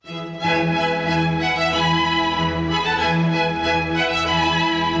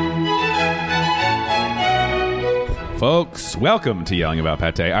Folks, welcome to Yelling About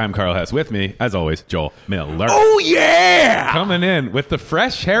Pate. I'm Carl Hess. With me, as always, Joel Miller. Oh, yeah! Coming in with the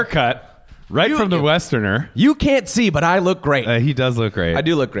fresh haircut from the Westerner. You can't see, but I look great. He does look great. I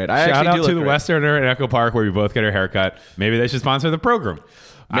do look great. Shout out to the great. Westerner in Echo Park where we both get our haircut. Maybe they should sponsor the program.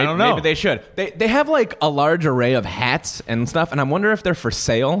 I don't know. Maybe they should. They have like a large array of hats and stuff, and I wonder if they're for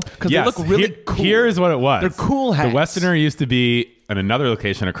sale because they look really cool. Here's what it was. They're cool hats. The Westerner used to be in another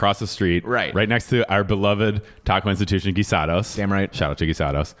location across the street, right next to our beloved taco institution, Guisados. Damn right. Shout out to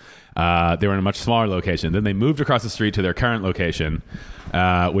Guisados. They were in a much smaller location. Then they moved across the street to their current location,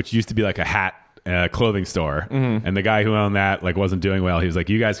 which used to be like a hat clothing store. Mm-hmm. And the guy who owned that wasn't doing well. He was like,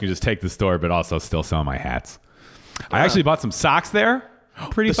 "You guys can just take the store, but also still sell my hats." I actually bought some socks there.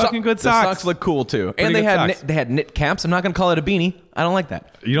 Pretty fucking good socks. The socks look cool too, Pretty and they good had they had knit caps. I'm not going to call it a beanie. I don't like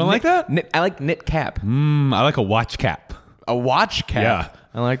that. You don't like that? I like knit cap. I like a watch cap. A watch cap. Yeah.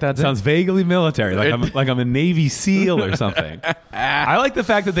 I like that. Sounds vaguely military, like I'm a Navy SEAL or something. I like the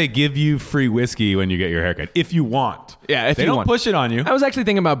fact that they give you free whiskey when you get your haircut, if you want. Yeah, if they you don't want. Push it on you. I was actually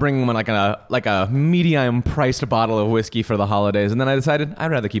thinking about bringing one like a medium priced bottle of whiskey for the holidays, and then I decided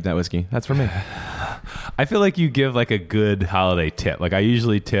I'd rather keep that whiskey. That's for me. I feel like you give like a good holiday tip. Like I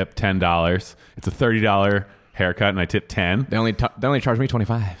usually tip $10. It's a $30 haircut, and I tip $10. They only charge me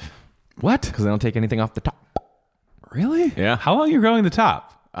 $25. What? Because they don't take anything off the top. Really? Yeah. How long are you growing the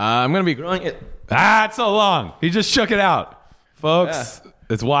top? I'm going to be growing it. It's so long. He just shook it out. Folks,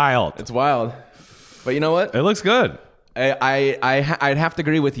 It's wild. It's wild. But you know what? It looks good. I'd have to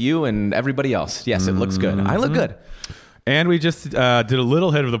agree with you and everybody else. Yes, it looks good. I look good. And we just did a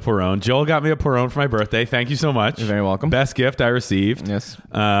little hit of the Perone. Joel got me a Perone for my birthday. Thank you so much. You're very welcome. Best gift I received. Yes.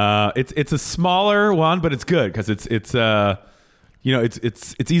 It's a smaller one, but it's good because it's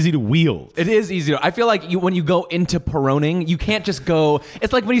easy to wield. It is easier. I feel like when you go into Peroning, you can't just go.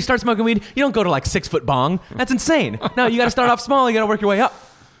 It's like when you start smoking weed, you don't go to like 6 foot bong. That's insane. No, you got to start off small. You got to work your way up.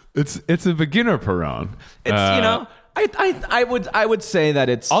 It's a beginner Perone. It's I would say that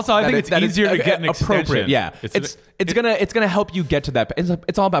it's also I think it's easier to get an appropriate. extension. Yeah, it's gonna help you get to that.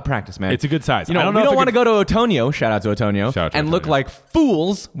 It's all about practice, man. It's a good size. You know, we don't want to go to Otonio. Shout out to Otonio. And look like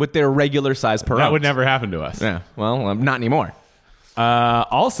fools with their regular size Perones. That would never happen to us. Yeah. Well, not anymore.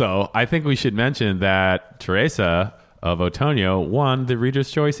 Also, I think we should mention that Teresa of Otonio won the Reader's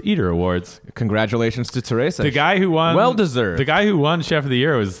Choice Eater Awards. Congratulations to Teresa. The guy who won, well deserved. The guy who won Chef of the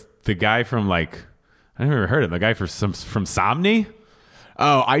Year was the guy from I never heard of him. The guy from Somni.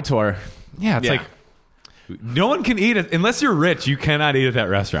 Oh, Itor. Yeah, it's like no one can eat it unless you're rich. You cannot eat at that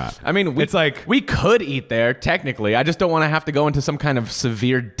restaurant. I mean, we could eat there technically. I just don't want to have to go into some kind of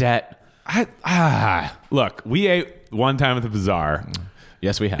severe debt. Look, we ate one time at the Bazaar.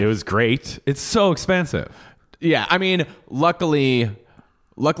 Yes, we have. It was great. It's so expensive. Yeah, I mean, luckily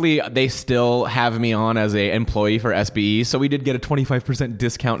they still have me on as a employee for SBE, so we did get a 25%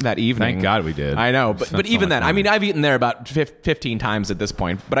 discount that evening. Thank God we did. I know, but even then, I mean, I've eaten there about 15 times at this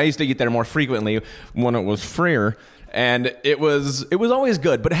point, but I used to eat there more frequently when it was freer. And it was always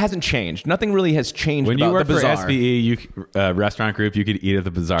good, but it hasn't changed. Nothing really has changed when about you worked the Bazaar. for SBE restaurant group, you could eat at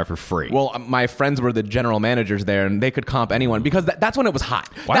the Bazaar for free. Well, my friends were the general managers there, and they could comp anyone because that's when it was hot.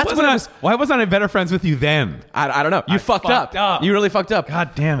 Why wasn't I better friends with you then? I don't know. You fucked up. You really fucked up.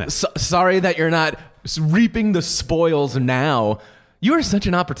 God damn it. Sorry that you're not reaping the spoils now. You are such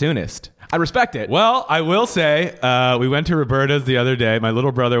an opportunist. I respect it. Well, I will say, we went to Roberta's the other day. My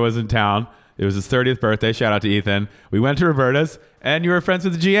little brother was in town. It was his 30th birthday. Shout out to Ethan. We went to Roberta's, and you were friends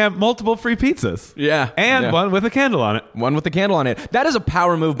with the GM. Multiple free pizzas. Yeah. And one with a candle on it. One with a candle on it. That is a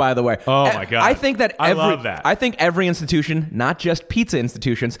power move, by the way. Oh, my God. I think that I love that. I think every institution, not just pizza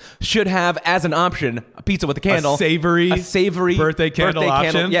institutions, should have as an option a pizza with a candle. A savory birthday candle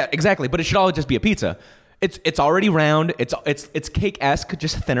option. Yeah, exactly. But it should all just be a pizza. It's already round. It's cake-esque,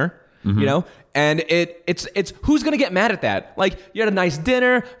 just thinner. Mm-hmm. You know, and it's who's gonna get mad at that? Like you're at a nice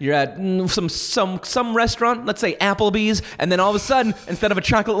dinner, you're at some restaurant, let's say Applebee's, and then all of a sudden, instead of a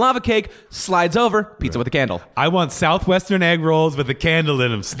chocolate lava cake, slides over pizza with a candle. I want Southwestern egg rolls with a candle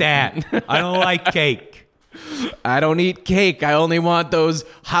in them. Stat. I don't like cake. I don't eat cake. I only want those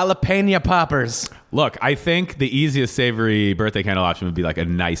jalapeno poppers. Look, I think the easiest savory birthday candle option would be like a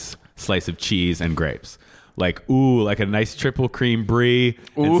nice slice of cheese and grapes. Like a nice triple cream brie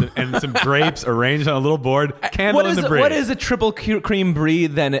and some grapes arranged on a a board. Candle in the brie. What is a triple cream brie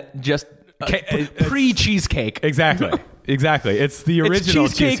than just pre-cheesecake? Exactly. It's the original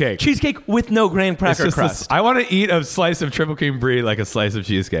cheesecake. Cheesecake with no graham cracker crust. I want to eat a slice of triple cream brie like a slice of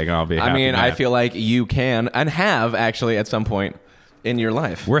cheesecake, and I'll be happy. I mean, man. I feel like you can and have actually at some point in your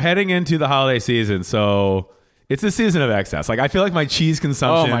life. We're heading into the holiday season, so It's a season of excess. Like I feel like my cheese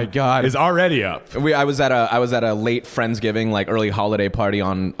consumption Oh my God. is already up. I was at a late Friendsgiving, like early holiday party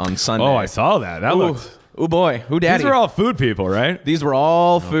on Sunday. Oh, I saw that. That looked. Oh boy, who daddy? These are all food people, right? These were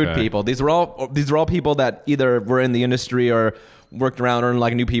all food Okay. people. These were all people that either were in the industry or worked around, or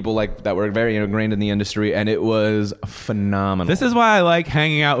like new people like that were very ingrained in the industry, and it was phenomenal. This is why I like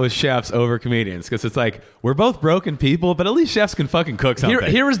hanging out with chefs over comedians, because it's like we're both broken people, but at least chefs can fucking cook something.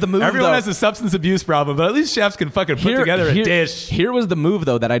 Here is the move. Everyone though. has a substance abuse problem, but at least chefs can fucking put together a dish. Here was the move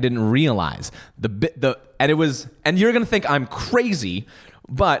though that I didn't realize. And you're gonna think I'm crazy,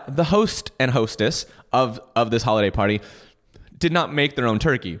 but the host and hostess of this holiday party did not make their own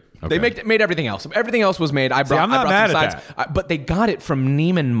turkey. Okay. They made everything else. Everything else was made. I brought I'm not mad some at sides, but they got it from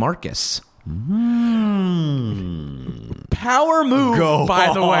Neiman Marcus. Power move, Go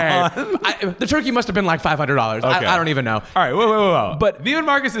by the way. on. The turkey must have been like $500. Okay. I don't even know. All right, whoa. But- Neiman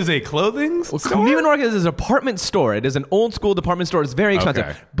Marcus is a clothing store? Neiman Marcus is a department store. It is an old school department store. It's very expensive.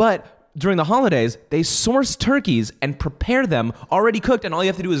 Okay. But during the holidays, they source turkeys and prepare them already cooked, and all you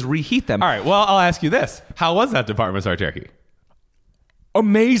have to do is reheat them. All right, well, I'll ask you this. How was that department store turkey?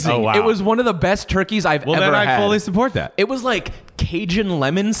 Amazing. Oh, wow. It was one of the best turkeys I've Well, ever then I had. fully support that. It was like Cajun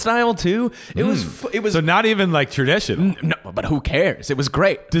lemon style too. It was So not even like traditional. no, but who cares? It was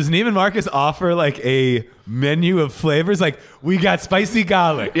great. Does Neiman Marcus offer like a menu of flavors? Like we got spicy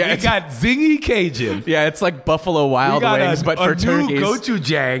garlic, Yeah, we it's- got zingy Cajun, Yeah, it's like Buffalo we Wild got Wings, but for new turkeys.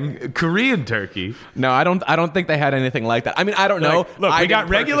 gochujang Korean turkey. No, I don't think they had anything like that. I mean, I don't know. Like, look, I we got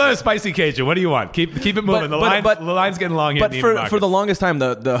didn't regular purchase it. spicy Cajun. What do you want? Keep it moving. But- The line's getting long here. But at Neiman for Marcus. the longest time,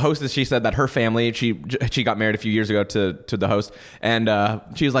 the hostess, she said that her family, she got married a few years ago to the host, and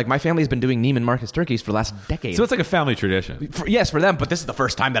she was like, my family's been doing Neiman Marcus turkeys for the last decade. So it's like a family tradition. Yes, for them, but this is the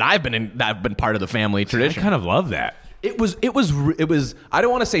first time that I've been part of the family I tradition. kind of love that. It was. I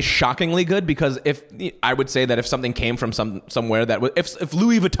don't want to say shockingly good, because if I would say that if something came from somewhere that was, if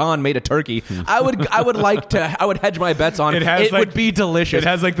Louis Vuitton made a turkey, I would hedge my bets on it would be delicious. It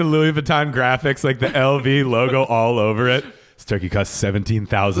has like the Louis Vuitton graphics, like the LV logo all over it. This turkey costs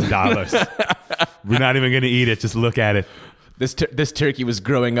 $17,000. We're not even going to eat it. Just look at it. This turkey was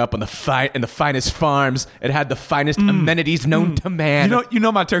growing up on the finest farms. It had the finest amenities known to man. You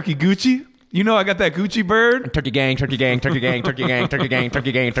know my turkey Gucci? You know I got that Gucci bird? Turkey gang, turkey gang, turkey gang, turkey gang, turkey gang,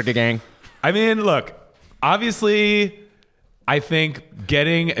 turkey gang, turkey gang. I mean, look, obviously, I think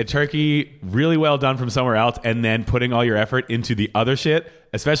getting a turkey really well done from somewhere else and then putting all your effort into the other shit,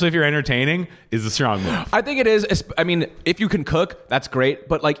 especially if you're entertaining, is a strong move. I think it is. I mean, if you can cook, that's great.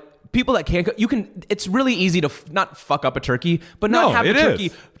 But like people that can't cook, you can. It's really easy to not fuck up a turkey, but not have the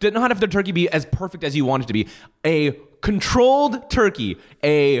turkey. Not have the turkey be as perfect as you want it to be. A controlled turkey,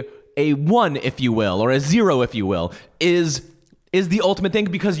 a 1, if you will, or a 0, if you will, is the ultimate thing,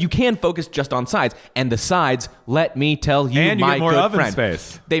 because you can focus just on sides. And the sides, let me tell you, And you my get more good oven friend,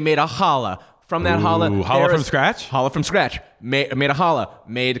 space. they made a challah. From that challah, challah there from is- scratch? Challah from scratch. Made a challah.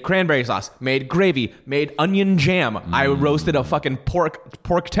 Made cranberry sauce. Made gravy. Made onion jam. I roasted a fucking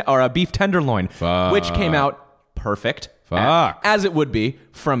or a beef tenderloin, which came out perfect. Fuck. As it would be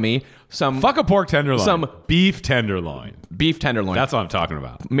from me. Fuck a pork tenderloin. Some beef tenderloin. beef tenderloin. That's what I'm talking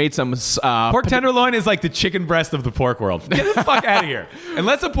about. Made some Pork tenderloin is like the chicken breast of the pork world. Get the fuck out of here.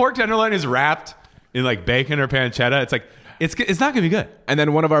 Unless a pork tenderloin is wrapped in like bacon or pancetta, it's like it's not gonna be good. And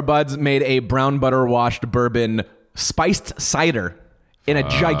then one of our buds made a brown butter washed bourbon spiced cider in a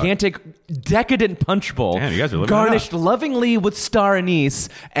gigantic decadent punch bowl. Damn, you guys are living it garnished up. lovingly with star anise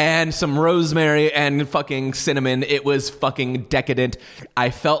and some rosemary and fucking cinnamon. It was fucking decadent.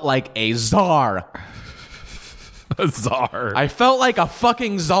 I felt like a czar. A czar. I felt like a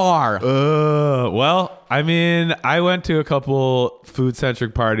fucking czar. Well, I mean, I went to a couple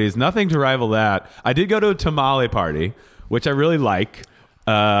food-centric parties. Nothing to rival that. I did go to a tamale party, which I really like.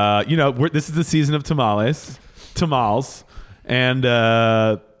 This is the season of tamales, and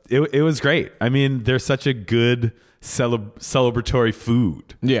it was great. I mean, they're such a good celebratory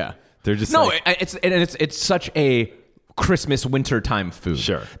food. Yeah. They're just it's such a Christmas wintertime food.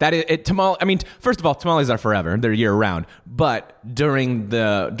 Sure. That tamale. I mean, first of all, tamales are forever; they're year round. But during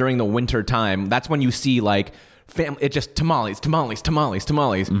the winter time, that's when you see like family. It just tamales,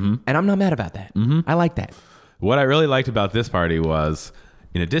 and I'm not mad about that. I like that. What I really liked about this party was,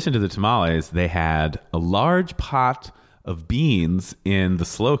 in addition to the tamales, they had a large pot of beans in the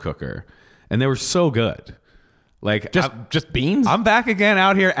slow cooker, and they were so good. Like Just beans. I'm back again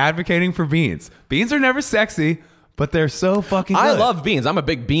out here advocating for beans. Beans are never sexy, but they're so fucking good. I love beans. I'm a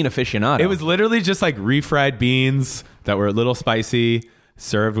big bean aficionado. It was literally just like refried beans that were a little spicy,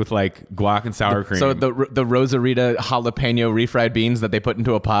 served with like guac and sour cream. so the Rosarita jalapeno refried beans that they put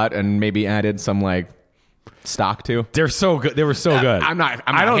into a pot and maybe added some like Stock too. They're so good. They were so good. I'm not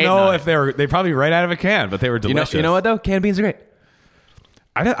I don't hating know on if they probably right out of a can, but they were delicious. You know what though? Canned beans are great.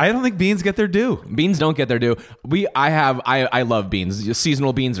 I don't think beans get their due. Beans don't get their due. I love beans.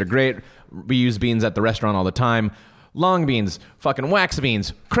 Seasonal beans are great. We use beans at the restaurant all the time. Long beans, fucking wax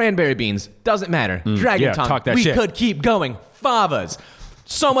beans, cranberry beans, doesn't matter. Dragon yeah, tongue. talk that we shit. could keep going. Favas.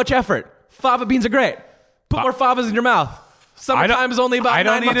 So much effort. Fava beans are great. Put more favas in your mouth. Summertime is only about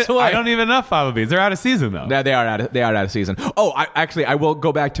 9 months away. I don't need enough fava beans. They're out of season though. Yeah, they are out of season. Oh, I will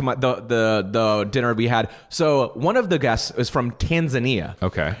go back to the dinner we had. So one of the guests was from Tanzania.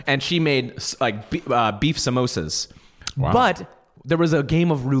 Okay. And she made beef samosas. Wow. But there was a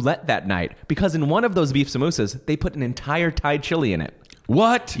game of roulette that night because in one of those beef samosas they put an entire Thai chili in it.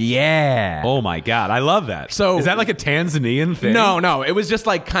 What? Yeah. Oh my god, I love that. So- is that like a Tanzanian thing? No. It was just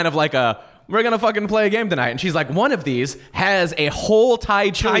like kind of like we're gonna fucking play a game tonight, and she's like, one of these has a whole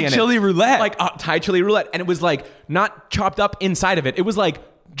Thai chili in it. Thai chili roulette. Like Thai chili roulette, and it was like not chopped up inside of it. It was like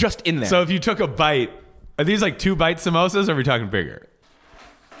just in there. So if you took a bite, are these like 2-bite samosas, or are we talking bigger?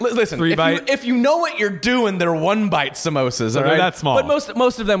 Listen, 3-bite? if you know what you're doing, they're 1-bite samosas. All they're right, that small. But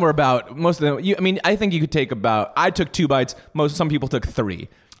most of them were about I think you could take about. I took 2 bites. Some people took 3.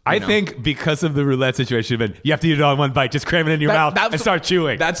 I think because of the roulette situation, you have to eat it all in one bite. Just cram it in your mouth and start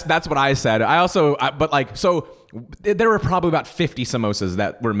chewing. That's what I said. There were probably about 50 samosas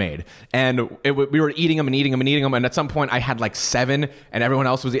that were made, and we were eating them and eating them and eating them. And at some point, I had like 7, and everyone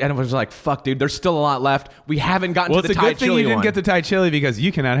else was. And I was like, "Fuck, dude, there's still a lot left. We haven't gotten to the Thai chili one." Well, it's a good thing you didn't get the Thai chili because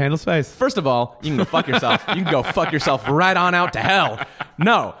you cannot handle spice. First of all, you can go fuck yourself. You can go fuck yourself right on out to hell.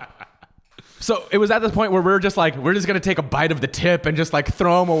 No. So it was at this point where we're just gonna take a bite of the tip and just like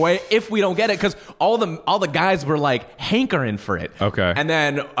throw them away if we don't get it, because all the guys were like hankering for it. Okay. And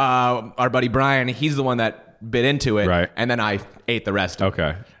then our buddy Brian, he's the one that bit into it. Right. And then I ate the rest.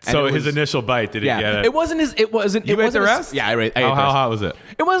 Okay. And So it his was- initial bite, did he get it? It wasn't. You ate the as- rest? Yeah, I ate the How rest. hot was it?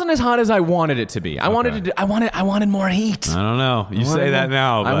 It wasn't as hot as I wanted it to be. I wanted more heat. I don't know. You say that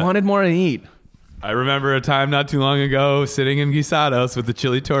now. I But wanted more heat. I remember a time not too long ago sitting in Guisados with the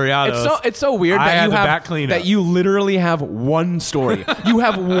chili Toriados. It's so weird I that had you the have back cleanup. that you literally have one story. You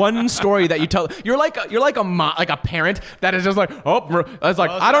have one story that you tell. You're like a parent that is just like, it's like,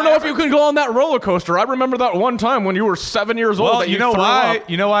 I don't know if you can go on that roller coaster. I remember that one time when you were 7 years old. Well, that you know threw why? up.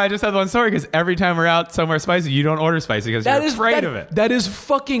 You know why I just had one story? Because every time we're out somewhere spicy, you don't order spicy because you're afraid of it. That is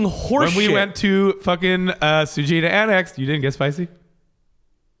fucking horseshit. When we went to fucking Sujita Annex, you didn't get spicy?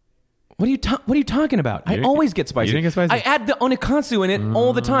 What are you talking about? I didn't- always get spicy. you didn't get spicy? I add the onikatsu in it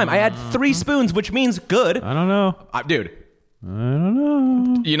all the time. I add 3 spoons, which means good. I don't know. Dude. I don't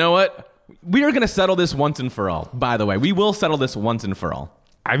know. You know what? We are going to settle this once and for all. By the way, we will settle this once and for all.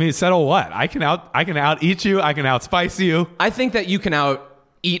 I mean, settle what? I can out eat you. I can out spice you. I think that you can out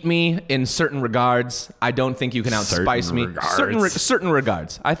eat me in certain regards. I don't think you can out spice me. Certain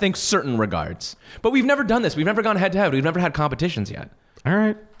regards. I think certain regards. But we've never done this. We've never gone head to head. We've never had competitions yet. All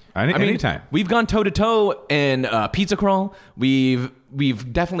right. Anytime. We've gone toe to toe in pizza crawl. We've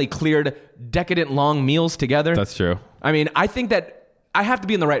definitely cleared decadent long meals together. That's true. I mean, I think that I have to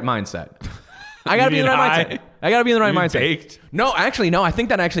be in the right mindset. I gotta be in the mean right mindset. I gotta be in the right You mindset. baked? No, actually, no. I think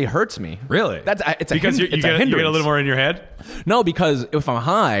that actually hurts me. Really? It's a because you it's get a a hindrance. little more in your head. No, because if I'm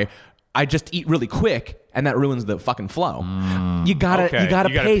high, I just eat really quick, and that ruins the fucking flow. You gotta okay. You gotta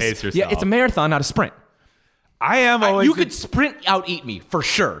pace. pace yourself. Yeah, it's a marathon, not a sprint. I am always. You could sprint out eat me for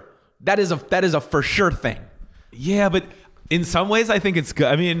sure. That is a for sure thing. Yeah, but in some ways, I think it's good.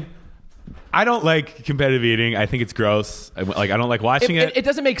 I mean, I don't like competitive eating. I think it's gross. I don't like watching it. It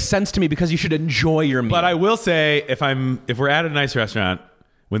doesn't make sense to me because you should enjoy your meal. But I will say, if we're at a nice restaurant,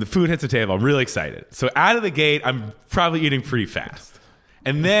 when the food hits the table, I'm really excited. So out of the gate, I'm probably eating pretty fast,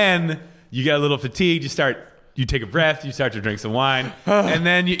 and then you get a little fatigued. You take a breath. You start to drink some wine, and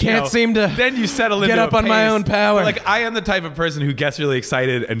then you Can't seem to Then you settle get into up a on my pace. own power. But, like, I am the type of person who gets really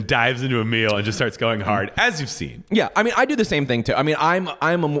excited and dives into a meal and just starts going hard, as you've seen. Yeah, I mean, I do the same thing too. I mean, I'm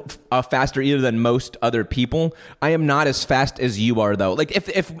a faster eater than most other people. I am not as fast as you are, though. Like,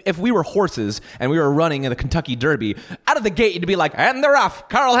 if we were horses and we were running in the Kentucky Derby, out of the gate you'd be like, and they're off.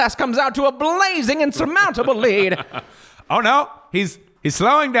 Carl Hess comes out to a blazing insurmountable lead. Oh no, he's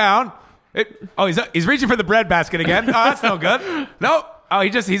slowing down. He's reaching for the bread basket again. Oh, that's no good. No. Oh,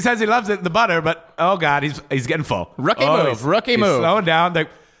 he says he loves it, the butter, but oh god, he's getting full. Rookie move. He's slowing down. They're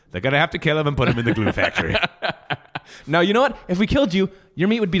gonna have to kill him and put him in the glue factory. Now, you know what? If we killed you, your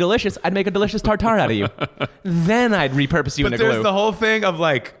meat would be delicious. I'd make a delicious tartare out of you. Then I'd repurpose you But into there's glue. the whole thing of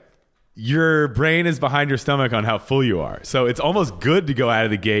like, your brain is behind your stomach on how full you are. So it's almost good to go out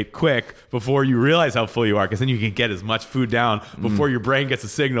of the gate quick before you realize how full you are, because then you can get as much food down before your brain gets a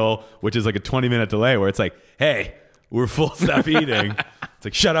signal, which is like a 20-minute delay where it's like, hey, we're full, stop eating. It's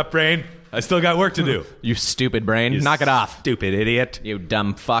like, shut up, brain. I still got work to do. You stupid brain. Knock it off. Stupid idiot. You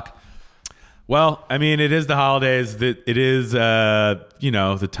dumb fuck. Well, I mean, it is the holidays. It is,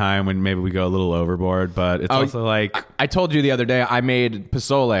 the time when maybe we go a little overboard, but it's also like... I told you the other day I made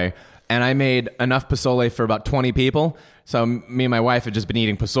pozole, and I made enough pozole for about 20 people. So me and my wife have just been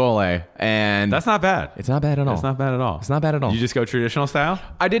eating pozole, and... That's not bad. It's not bad at all. It's not bad at all. It's not bad at all. You just go traditional style?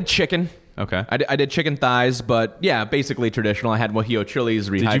 I did chicken. Okay. I did chicken thighs, but yeah, basically traditional. I had mojito chilies,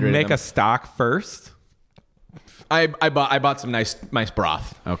 rehydrated Did you make them. a stock first? I bought some nice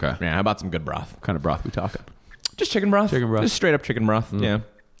broth. Okay. Yeah, I bought some good broth. What kind of broth we talking? Just chicken broth. Chicken broth. Just straight up chicken broth. Yeah.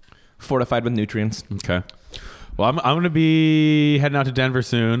 Fortified with nutrients. Okay. Well, I'm going to be heading out to Denver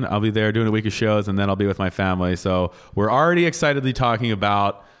soon. I'll be there doing a week of shows, and then I'll be with my family. So we're already excitedly talking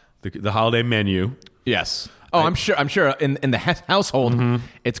about the holiday menu. Yes. Oh, I'm sure in the household,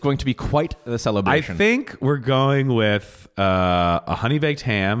 it's going to be quite the celebration. I think we're going with a honey baked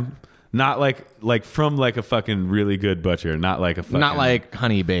ham, not like from like a fucking really good butcher, not like a fucking, not like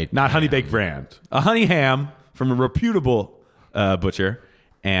honey baked. not honey baked brand, a honey ham from a reputable butcher,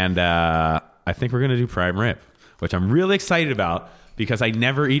 and I think we're gonna do prime rib, which I'm really excited about because I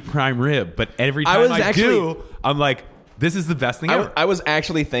never eat prime rib, but every time I do, I'm like, this is the best thing ever. I was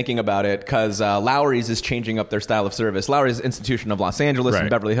actually thinking about it because Lowry's is changing up their style of service. Lowry's Institution of Los Angeles in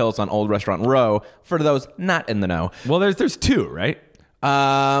Beverly Hills on Old Restaurant Row. For those not in the know, Well, there's two, right?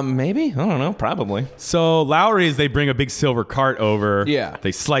 Maybe, I don't know, probably. So Lowry's, they bring a big silver cart over. Yeah.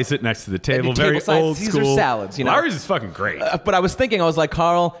 They slice it next to the table. Table Very side old Caesar school. salads, you know. Lowry's is fucking great. But I was thinking, I was like,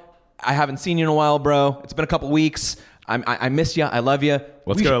 Carl, I haven't seen you in a while, bro. It's been a couple weeks. I miss you. I love you.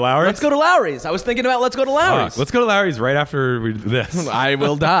 Let's go to Lowry's? Let's go to Lowry's. I was thinking about let's go to Lowry's. Let's go to Lowry's right after we do this. I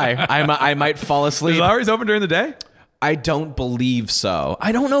will die. I might fall asleep. Is Lowry's open during the day? I don't believe so.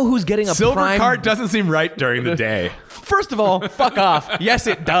 I don't know who's getting a Silver prime... cart doesn't seem right during the day. First of all, fuck off. Yes,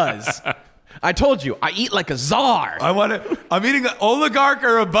 it does. I told you, I eat like a czar. I'm eating an oligarch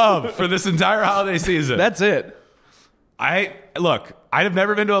or above for this entire holiday season. That's it. I have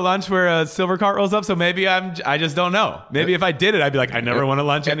never been to a lunch where a silver cart rolls up, so maybe I just don't know. Maybe if I did it, I'd be like, I never want to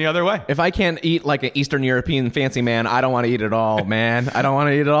lunch any other way. If I can't eat like an Eastern European fancy man, I don't want to eat it all, man. I don't want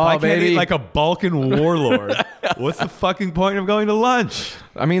to eat it all, I can't baby. eat like a Balkan warlord. What's the fucking point of going to lunch?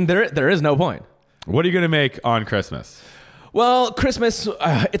 I mean, there is no point. What are you going to make on Christmas? Well, Christmas,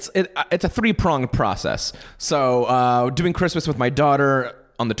 it's a three-pronged process. So doing Christmas with my daughter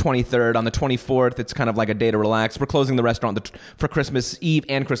on the 23rd. On the 24th, it's kind of like a day to relax. We're closing the restaurant for Christmas Eve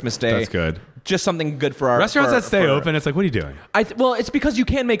and Christmas Day. That's good. Just something good for our... Restaurants that stay open, it's like, what are you doing? Well, it's because you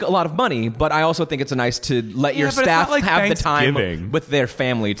can make a lot of money, but I also think it's nice to let your but it's staff not like have the Thanksgiving. time with their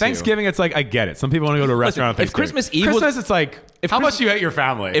family, too. Thanksgiving, it's like, I get it. Some people want to go to a restaurant on if Thanksgiving. Christmas Eve was- it's like, how much do you hate your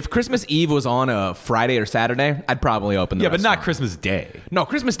family? If Christmas Eve was on a Friday or Saturday, I'd probably open the but restaurant. not Christmas Day. No,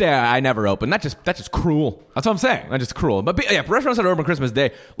 Christmas Day I never open. That's just cruel. That's what I'm saying. That's just cruel. But yeah, restaurants that are open Christmas Day.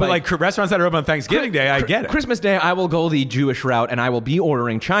 But like restaurants that are open on Thanksgiving Day, I get it. Christmas Day, I will go the Jewish route, and I will be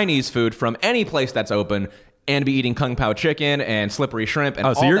ordering Chinese food from any place that's open, and be eating Kung Pao chicken and slippery shrimp. And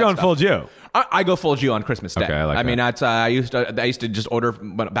So all you're that going stuff. full Jew. I go full Jew on Christmas Day. Okay, I like that. mean, I used to just order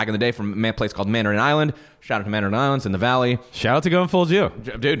back in the day from a place called Mandarin Island. Shout out to Mandarin Islands in the Valley. Shout out to going full Jew.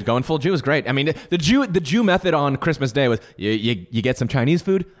 Dude, going full Jew is great. I mean, the Jew method on Christmas Day was you get some Chinese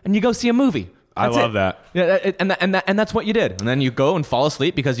food and you go see a movie. I love that. Yeah, and that's what you did. And then you go and fall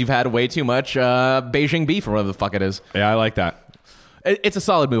asleep because you've had way too much Beijing beef or whatever the fuck it is. Yeah, I like that. It's a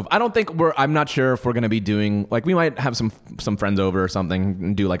solid move. I'm not sure if we're going to be doing, like, we might have some friends over or something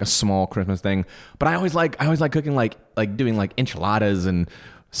and do like a small Christmas thing. But I always like cooking like doing like enchiladas and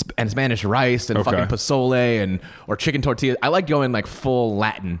Spanish rice and fucking pozole or chicken tortillas. I like going like full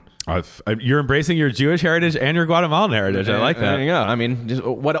Latin. You're embracing your Jewish heritage and your Guatemalan heritage. I like that. There you go. I mean, just,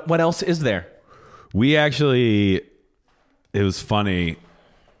 what else is there? It was funny.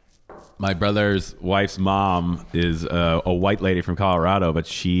 My brother's wife's mom is a white lady from Colorado, but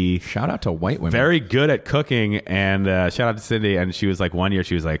she Shout out to white women. very good at cooking. And shout out to Cindy. And she was like, one year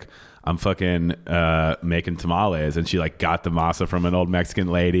she was like, I'm fucking making tamales, and she like got the masa from an old Mexican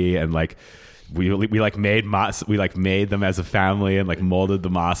lady, and like we like made masa, we like made them as a family and like molded the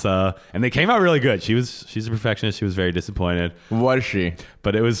masa, and they came out really good. She's a perfectionist. She was very disappointed. Was she?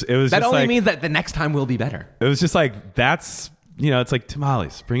 But it was That just only like, means that the next time will be better. it was just like, that's, it's like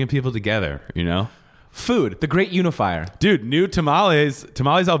tamales, bringing people together, Food, the great unifier. Dude, new Tamales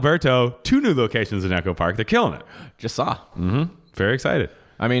Alberto, 2 new locations in Echo Park. They're killing it. Just saw. Very excited.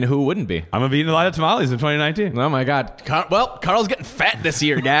 I mean, who wouldn't be? I'm gonna be eating a lot of tamales in 2019. Oh my God. Carl's getting fat this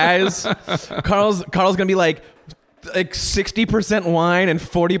year, guys. Carl's gonna be like 60% wine and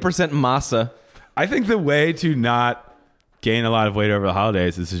 40% masa. I think the way to not gain a lot of weight over the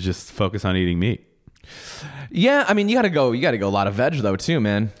holidays is to just focus on eating meat. Yeah, I mean, you gotta go a lot of veg though too,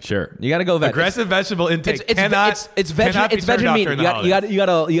 man. Sure, you gotta go veg. Aggressive vegetable intake It's veg meat. You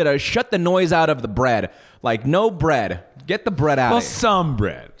gotta shut the noise out of the bread. Like no bread. Get the bread out. Well, of it. some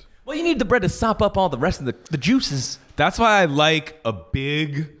bread. Well, you need the bread to sop up all the rest of the juices. That's why I like a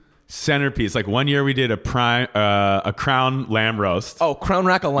big centerpiece. Like one year we did a crown lamb roast. Oh, crown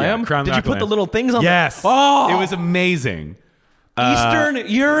rack of lamb? Yeah, crown Did you rack put lamb. the little things on? Yes. Oh, it was amazing. Eastern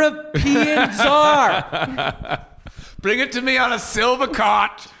European czar. Bring it to me on a silver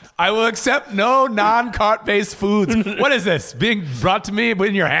cart. I will accept no non-cart based foods. What is this? Being brought to me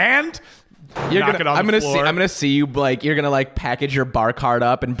in your hand? I'm gonna see you like you're gonna like package your bar cart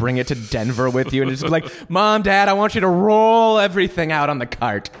up and bring it to Denver with you and just be like, Mom, Dad, I want you to roll everything out on the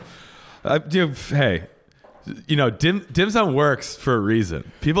cart. Hey, you know, dim sum works for a reason.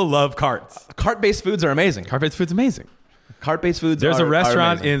 People love carts. Cart-based foods are amazing. Cart-based food's amazing. Cart-based foods. There's a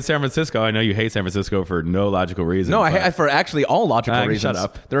restaurant are in San Francisco. I know you hate San Francisco for no logical reason. No, I hate for actually all logical reasons. Shut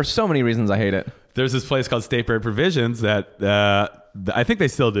up. There are so many reasons I hate it. There's this place called State Bread Provisions that I think they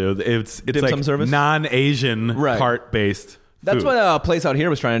still do. It's Dim like sum service? non-Asian cart-based. That's food. what a place out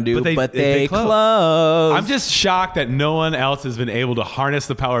here was trying to do, but they closed. closed. I'm just shocked that no one else has been able to harness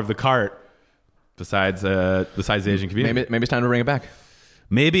the power of the cart besides the Asian community. Maybe it's time to bring it back.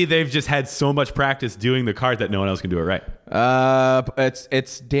 Maybe they've just had so much practice doing the cart that no one else can do it right.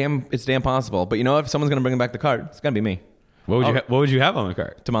 It's damn possible. But you know, if someone's gonna bring back the cart, it's gonna be me. What would you have on the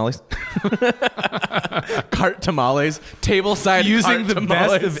cart? Tamales. Cart tamales. Tableside using the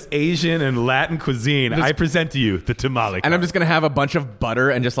tamales. best of Asian and Latin cuisine. I present to you the tamale cart. And I'm just gonna have a bunch of butter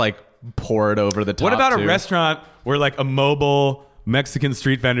and just like pour it over the top. What about too. a restaurant where like a mobile Mexican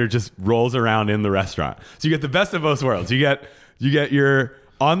street vendor just rolls around in the restaurant? So you get the best of both worlds. You get your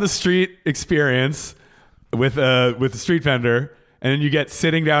on the street experience with the street vendor, and then you get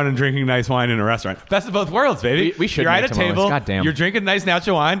sitting down and drinking nice wine in a restaurant. Best of both worlds, baby. We should You're at make a tamales. table, Goddamn. you're drinking nice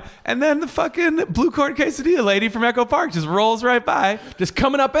nacho wine, and then the fucking blue corn quesadilla lady from Echo Park just rolls right by. Just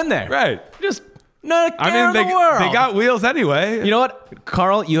coming up in there. Right. Just not a care in the world. They got wheels anyway. You know what,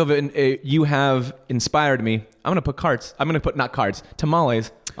 Carl? You have inspired me. I'm gonna put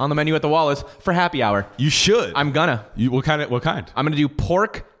tamales on the menu at the Wallace for happy hour. You should. I'm gonna. What kind? I'm gonna do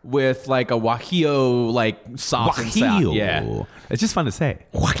pork with like a guajillo like sauce and stuff. Yeah, it's just fun to say.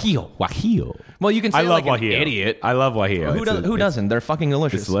 Guajillo. Well, you can say I love like guajillo. an idiot. I love guajillo. Who doesn't? They're fucking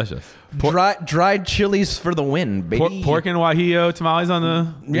delicious. It's delicious. Dried chilies for the win, baby. Pork and guajillo tamales on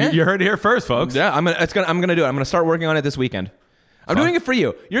the. Yeah. You heard it here first, folks. Yeah, I'm gonna do it. I'm gonna start working on it this weekend. I'm doing it for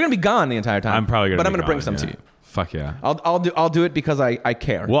you. You're gonna be gone the entire time. I'm probably gonna. But I'm be gonna bring gone, some yeah. to you. Fuck yeah. I'll do it because I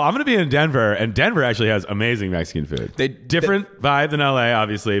care. Well, I'm going to be in Denver, and Denver actually has amazing Mexican food. Different vibe than LA,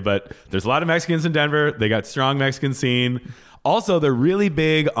 obviously, but there's a lot of Mexicans in Denver. They got strong Mexican scene. Also, they're really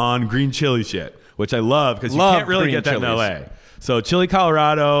big on green chili shit, which I love because you can't really get that in LA. So Chili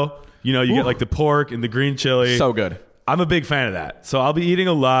Colorado, you get like the pork and the green chili. So good. I'm a big fan of that. So I'll be eating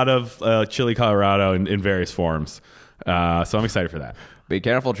a lot of Chili Colorado in various forms. So I'm excited for that. Be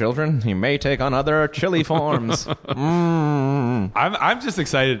careful, children. He may take on other chili forms. I'm just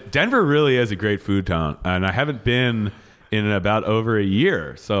excited. Denver really is a great food town, and I haven't been in about over a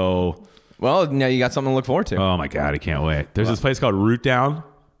year. So, well, now you got something to look forward to. Oh my god, I can't wait. There's this place called Root Down.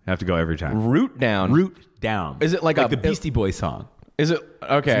 I have to go every time. Root Down. Root Down. Is it like the Beastie Boys song? Is it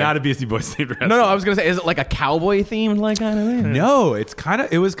okay? It's not a Beastie Boys themed restaurant. No, I was gonna say, is it like a cowboy themed like kind of thing? No, it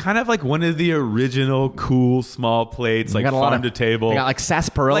was kind of like one of the original cool small plates, like farm to table. They got like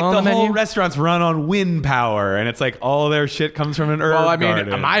sarsaparilla like on the whole menu. Restaurants run on wind power, and it's like all their shit comes from an herb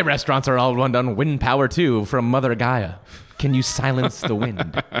garden. My restaurants are all run on wind power too, from Mother Gaia. Can you silence the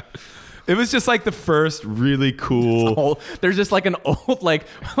wind? It was just like the first really cool. There's just like an old like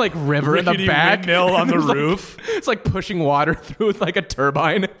river in the back, windmill on the roof. It's like pushing water through with like a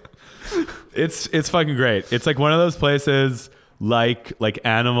turbine. It's fucking great. It's like one of those places like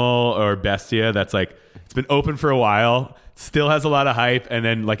Animal or Bestia that's like it's been open for a while, still has a lot of hype, and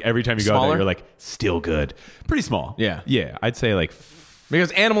then like every time you go there, you're like still good. Pretty small. Yeah. I'd say like.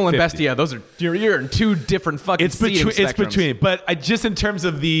 Because Animal and 50. Bestia, those are you're in two different fucking. It's between, but just in terms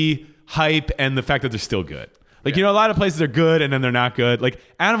of the hype and the fact that they're still good. Like a lot of places are good and then they're not good. Like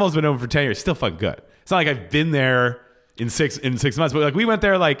Animal's been open for 10 years, still fucking good. It's not like I've been there in six months, but like we went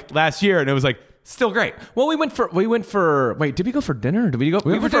there like last year and it was like Still great. Well, we went for. Wait, did we go for dinner? Or did we go?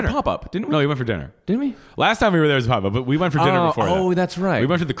 We went for for a dinner. pop-up, didn't we? No, we went for dinner. Didn't we? Last time we were there was a pop-up, but we went for dinner before that. Oh, that's right. We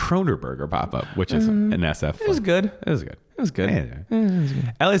went to the Kroner Burger pop-up, which is an SF. It was good. It was good. It was good.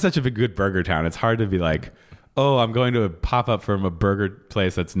 Yeah. LA's such a good burger town. It's hard to be like, oh, I'm going to a pop-up from a burger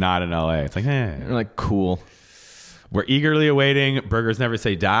place that's not in LA. It's like, We're like, cool. We're eagerly awaiting Burgers Never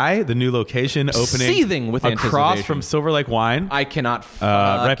Say Die, the new location opening Seething with across anticipation. from Silver Lake Wine, I cannot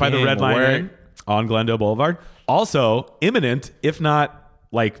right by the fucking Red Line wait. Inn on Glendale Boulevard. Also imminent, if not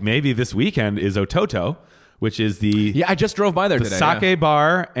like maybe this weekend, is Ototo, which is the Yeah, I just drove by there today. sake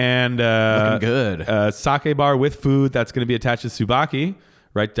bar and Looking good. Sake bar with food that's going to be attached to Tsubaki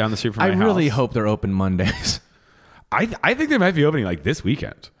right down the street from I my house. really hope they're open Mondays. I think they might be opening like this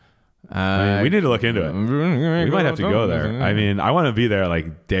weekend. I mean, we need to look into it. We might have to go there. I mean, I want to be there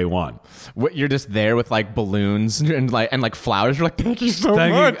like day one. What, you're just there with like balloons and like flowers. You're like, thank you so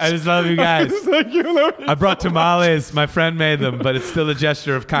Thank much. you. I just love you guys. Thank you. I brought tamales. My friend made them, but it's still a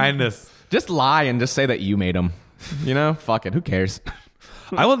gesture of kindness. Just lie and just say that you made them. You know, fuck it. Who cares?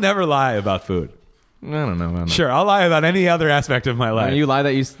 I will never lie about food. I don't know. Sure, I'll lie about any other aspect of my life. You lie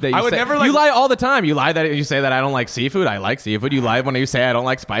that you I would say, never, like- you lie all the time. You lie that you say that I don't like seafood. I like seafood. You lie when you say I don't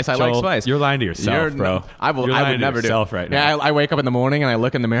like spice. I like Joel, spice. You're lying to yourself, bro. I will. You're I lying would to never yourself do. right now. Yeah, I wake up in the morning and I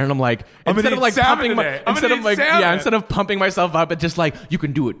look in the mirror and I'm like, I'm gonna instead of eat like salmon pumping my, today. I'm instead gonna of like, eat salmon. yeah, instead of pumping myself up, it's just like you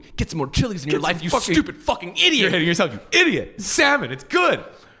can do it. Get some more chilies in your life. You stupid fucking idiot. You're hitting yourself, you idiot. Salmon, it's good.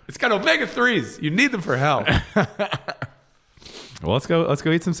 It's got omega-3s. You need them for health. Well, let's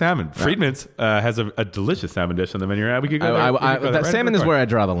go eat some salmon. Friedman's has a delicious salmon dish on the menu. We could go there. We could go there That right salmon is before. where I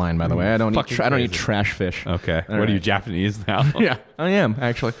draw the line. By the way, I don't Fucking eat. I don't eat crazy. trash fish. Okay. All What are you, right. Japanese now? Yeah, I am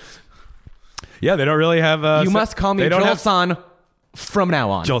actually. Yeah, they don't really have. You must call me they don't have- Joel-san from now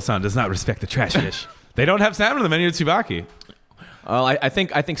on. Joel-san does not respect the trash fish. They don't have salmon on the menu at Tsubaki. Well, I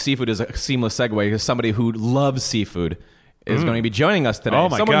think seafood is a seamless segue because somebody who loves seafood is going to be joining us today. Oh,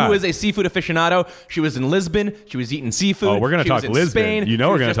 my Someone God. who is a seafood aficionado. She was in Lisbon. She was eating seafood. Oh, we're gonna She talk was in Lisbon. Spain. You know She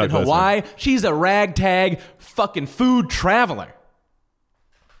we're was gonna just talk in Lisbon. Hawaii. She's a ragtag fucking food traveler.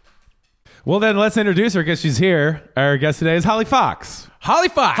 Well, then let's introduce her because she's here. Our guest today is Holly Fox. Holly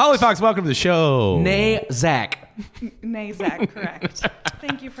Fox. Holly Fox, welcome to the show. Nay, Zach. Nay, Zach, correct.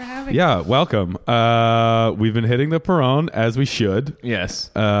 Thank you for having me. Yeah, welcome. We've been hitting the Perone as we should.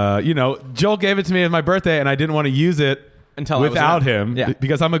 Yes. Joel gave it to me on my birthday, and I didn't want to use it Until I was without around. him Yeah.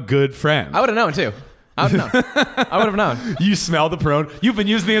 because I'm a good friend. I would have known too. I would have known. I would have known. You smell the Perone. You've been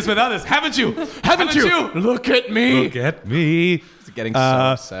using this with others, haven't you? Haven't you? Look at me. Look at me. Getting so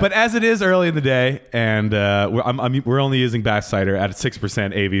upset. But as it is early in the day, and we're only using Bass Cider at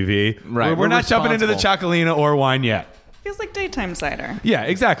 6% ABV. Right, We're we're not jumping into the responsible. Chocolina or wine yet. Feels like daytime cider. Yeah,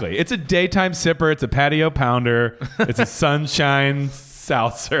 exactly. It's a daytime sipper. It's a patio pounder. It's a sunshine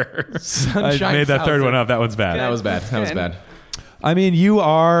salser. Sunshine I made that third salsa. one up. That one's bad. That was bad. That's That was good. bad. I mean, you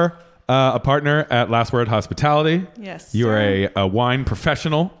are a partner at Last Word Hospitality. Yes, You are sir. a wine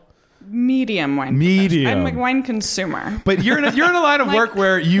professional. Medium wine. Medium. professional. I'm a wine consumer. But you're in a line of Like- work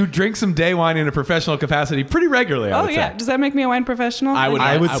where you drink some day wine in a professional capacity pretty regularly. I Oh would yeah. say. Does that make me a wine professional? I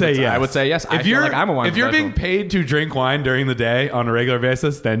would say yes. I would say yes. I feel like I'm a wine If you're being professional. paid to drink wine during the day on a regular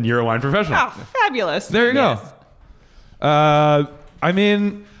basis, then you're a wine professional. Oh, fabulous. There you Yes. go. I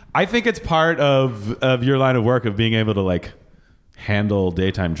mean, I think it's part of your line of work of being able to like handle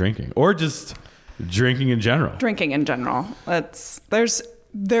daytime drinking or just drinking in general. Drinking in general.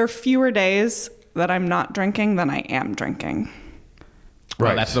 There are fewer days that I'm not drinking than I am drinking.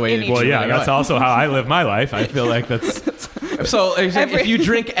 Well, that's the way. In it each Well, yeah, Right. that's also how I live my life. I feel like that's So if you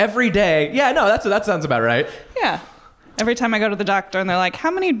drink every day, yeah, no, that sounds about right. Yeah. Every time I go to the doctor and they're like,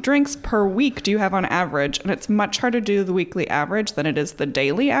 how many drinks per week do you have on average? And it's much harder to do the weekly average than it is the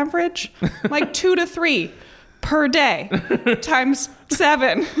daily average. Like 2 to 3 per day times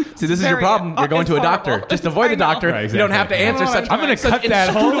 7. See, this is your problem. You're going to a doctor. Just avoid the doctor. Right, You don't have to exactly. answer such. I'm going to cut that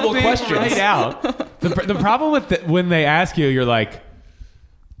whole inscrutable thing questions. right out. The problem with when they ask you, you're like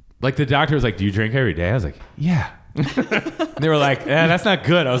the doctor was like, "Do you drink every day?" I was like, "Yeah." They were like, "That's not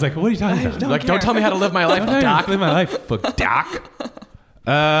good." I was like, "What are you talking about?" Like, don't tell me how to live my life, doc. Live my life, fuck, doc.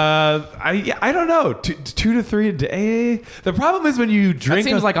 I don't know. 2 to 3 a day. The problem is when you That drink.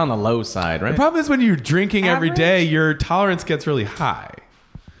 seems like on the low side, right? The problem is when you're drinking every Average? day, your tolerance gets really high.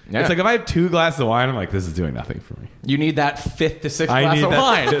 Yeah. It's like if I have 2 glasses of wine, I'm like, this is doing nothing for me. You need that 5th to 6th I glass need of that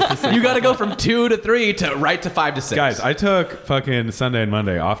wine. 5th to 6th You got to go from 2 to 3 to right to 5 to 6. Guys, I took fucking Sunday and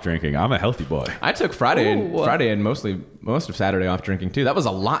Monday off drinking. I'm a healthy boy. I took Friday Ooh. and most of Saturday off drinking too. That was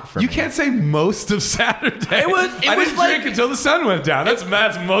a lot for You me. can't say most of Saturday. It was I like- didn't drink until the sun went down. That's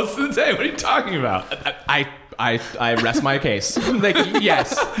most of the day. What are you talking about? I I rest my case. Like,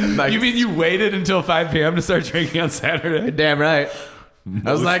 yes. Like, You mean you waited until 5 p.m. to start drinking on Saturday? damn right.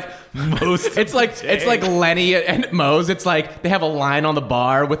 I was like, Most. it's like Lenny and Moe's. It's like they have a line on the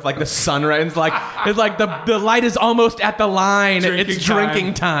bar with like the sunrise. It's like the light is almost at the line. It's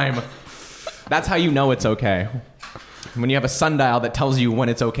drinking time. That's how you know it's okay. When you have a sundial that tells you when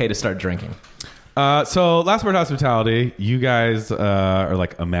it's okay to start drinking. So Last Word Hospitality, you guys are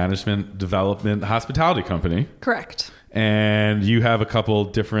like a management development hospitality company, Correct. and you have a couple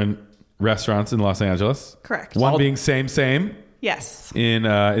different restaurants in Los Angeles. Correct. One being Same Yes.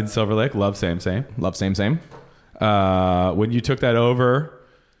 in Silver Lake. Love Same. Love same. When you took that over,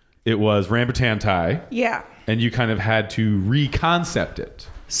 it was Rambutan Thai, Yeah. and you kind of had to reconcept it.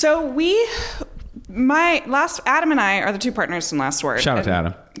 So Adam and I are the two partners in Last Word. Shout out to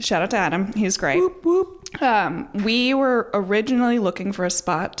Adam. Shout out to Adam. He's great. Whoop, whoop. We were originally looking for a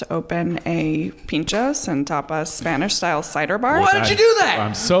spot to open a pinchos and tapas Spanish-style cider bar. Why did you do that?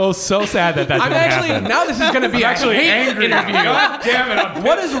 I'm so sad that I'm didn't actually happen. now this is going to be actually a hate angry. interview. God damn it! I'm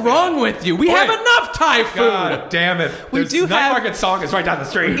What is wrong with you? We have enough Thai food. God damn it! We do Night have- Market Song is right down the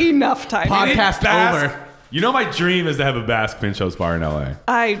street. Enough time. Podcast Basque. over. You know, my dream is to have a Basque Pinchos bar in LA.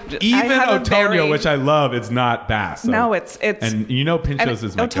 I Even have a Otonio, very- which I love, it's not Basque. So- No, it's and you know, Pinchos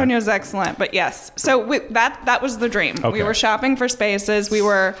is my Otonio's excellent, but yes. So that was the dream. Okay. We were shopping for spaces. We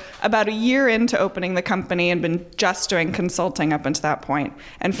were about a year into opening the company and been just doing consulting up until that point,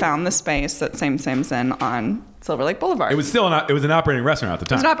 and found the space that Same's in on Silver Lake Boulevard. It was still it was an operating restaurant at the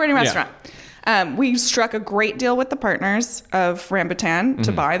time. It was an operating restaurant. We struck a great deal with the partners of Rambutan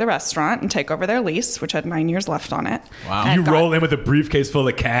to buy the restaurant and take over their lease, which had 9 years left on it. Wow. And You got- roll in with a briefcase full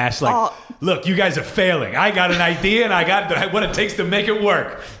of cash, like, Oh. look, you guys are failing. I got an idea, and I got what it takes to make it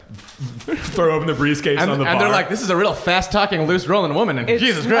work. Throw open the briefcase on the bar. And they're like, this is a real fast-talking, loose-rolling woman. And It's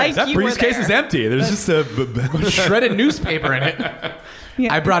Jesus like Christ, that you were briefcase there. is empty. There's just a shredded newspaper in it.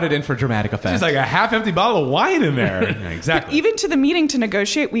 Yeah. I brought it in for dramatic effect. just like a half-empty bottle of wine in there. Yeah, exactly. Even to the meeting to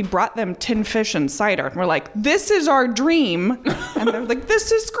negotiate, we brought them tin fish and cider. And we're like, this is our dream. And they're like,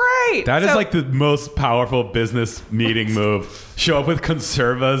 this is great. That is So- like the most powerful business meeting move. Show up with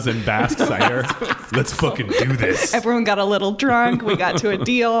conservas and Basque cider. Let's fucking do this. everyone got a little drunk. We got to a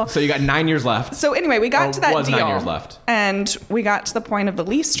deal. So you got 9 years left. So anyway, we got Or to that was deal. 9 years left. And we got to the point of the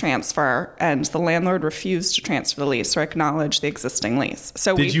lease transfer, and the landlord refused to transfer the lease or acknowledge the existing lease.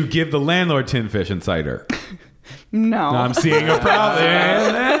 So Did you give the landlord tin fish and cider? No. I'm seeing a problem.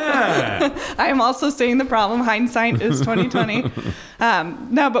 Yeah. I am also seeing the problem. Hindsight is 2020.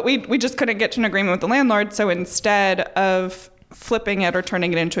 No, but we just couldn't get to an agreement with the landlord. So instead of flipping it or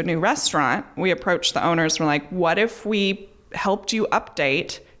turning it into a new restaurant, we approached the owners. We're like, what if we helped you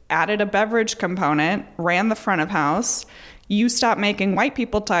update, added a beverage component, ran the front of house? You stop making white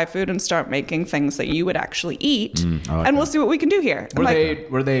people Thai food and start making things that you would actually eat, I like and we'll that. see what we can do here. Were And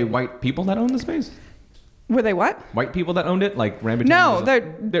were they white people that owned the space? were they what? White people that owned it, like Rambutan? No, was- they're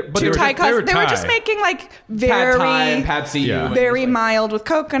but two they were Thai just- they were cousins. They were just Thai. making like Pad very Thai and Pad See Yeah. Ew. very mild with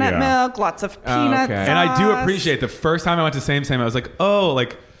coconut Yeah. milk, lots of peanut okay. sauce. And I do appreciate the first time I went to Same, I was like, oh,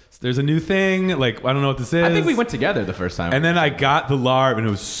 like, there's a new thing. Like, I don't know what this is. I think we went together the first time. And then I got the larb, and it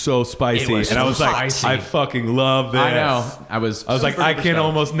was so spicy. It was and I was so like, spicy. I fucking love this. I know. I was like, super I can stoked.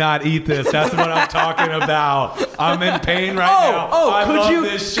 almost not eat this. That's what I'm talking about. I'm in pain right now. I love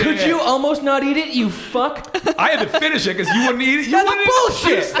this shit. could you almost not eat it, you fuck? I had to finish it because you wouldn't eat it. You That's wouldn't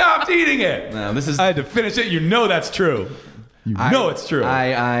bullshit. You stopped eating it. No, this is. I had to finish it. You know that's true. You know it's true.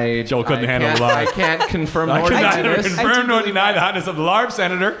 Joel couldn't handle the I larb. can't confirm I nor cannot deny neither this. confirm nor deny the hotness of the larb,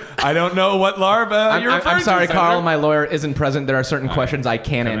 Senator. I don't know what larb you're referring I'm to, sorry, Senator. Carl. My lawyer isn't present. There are certain questions I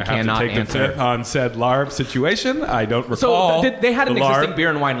can I'm and gonna have cannot to take the answer. fifth on said larb situation. I don't So recall. they had an the existing larb. beer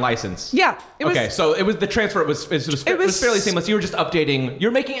and wine license. Yeah, it was Okay, so it was the transfer. It was fairly seamless. You were just updating.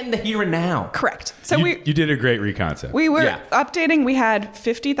 You're making it in the here and now. correct. So You did a great reconcept. we were Yeah. updating. We had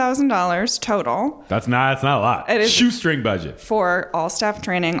 $50,000 total That's not a lot. It is- Shoestring budget. for all staff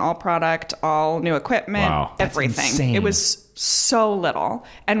training, all product, all new equipment, Wow. That's everything. insane. It was so little,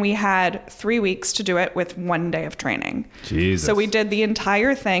 and we had 3 weeks to do it with 1 day of training. Jesus. So we did the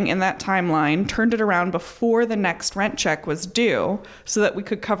entire thing in that timeline, turned it around before the next rent check was due, so that we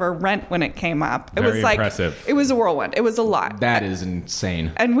could cover rent when it came up. It Very was like impressive. it was a whirlwind. It was a lot. That is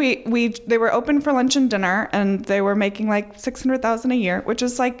insane. And they were open for lunch and dinner, and they were making like $600,000 a year, which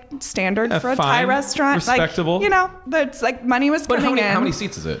is like standard Yeah, for a Thai fine. restaurant. Respectable. Like, you know, that's like money was But coming in. how many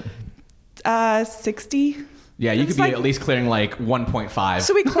seats is it? 60. Yeah, you It's could be like- at least clearing like 1.5.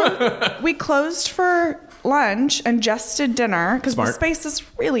 So we closed for lunch and just did dinner because the Smart. space is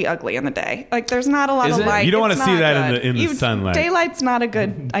really ugly in the day. Like there's not a lot Is of it? light. You don't It's wanna see not that good. in the sunlight. Daylight's not a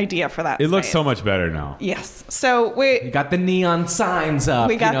good idea for that. It looks space. so much better now. Yes. So You got the neon signs up.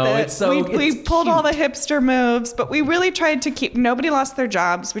 we got it's so we it's pulled all the cute. hipster moves, but we really tried to keep nobody lost their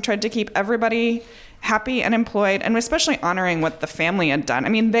jobs. We tried to keep everybody happy and employed, and especially honoring what the family had done. I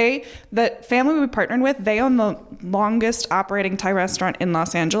mean, the family we partnered with, they own the longest operating Thai restaurant in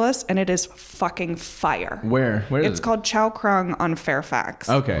Los Angeles, and it is fucking fire. Where is It's it? called Chow Krung on Fairfax.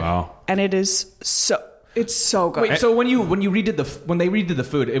 Okay. Wow. And it is it's so good. Wait, so when they redid the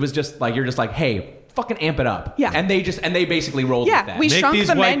food, it was just like you're just like, hey, fucking amp it up. Yeah. And they basically rolled Yeah, with that. we Make shrunk these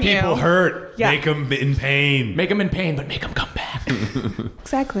the white menu. people hurt. Yeah. Make them in pain. Make them in pain, but make them come back.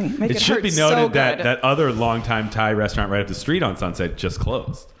 Exactly. Make It it should hurt be so noted that good. that other longtime Thai restaurant right up the street on Sunset just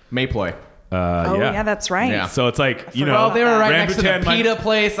closed. Mayploy. Oh yeah, that's right. Yeah. So it's like, you know, forgot Well, they were right Rambutan next to the might- pita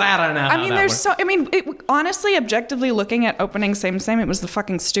place. I don't know. I mean, honestly, objectively looking at opening Same, it was the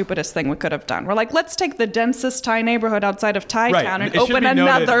fucking stupidest thing we could have done. We're like, let's take the densest Thai neighborhood outside of Thai Right. Town and It should open be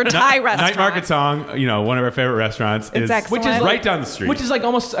noted, another Thai Night restaurant. Market Song, you know, one of our favorite restaurants, It's is excellent. Which is right down the street. Which is like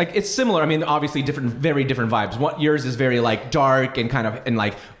almost like it's similar. I mean, obviously very different vibes. What yours is very like dark and kind of and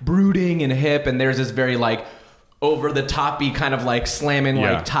like brooding and hip, and theirs is very like over the toppy kind of like slamming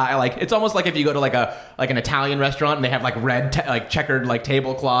Yeah. like Thai. Like it's almost like if you go to like an Italian restaurant and they have like red like checkered like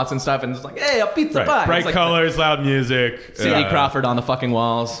tablecloths and stuff, and it's like, hey, a pizza right. pie. Bright It's like colors, loud music. Cindy Crawford on the fucking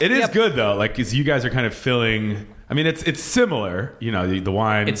walls. It is Yep. good though, like because you guys are kind of filling. I mean, it's similar. You know, the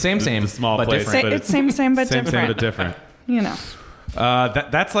wine. It's same, the small but place, different. but It's same, but same, different. but different. You know,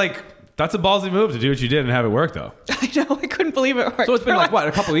 That's a ballsy move to do what you did and have it work though. I know. I couldn't believe it worked. So it's been like what,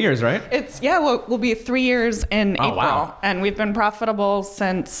 a couple of years, right? We'll be 3 years in Oh, April, wow. and we've been profitable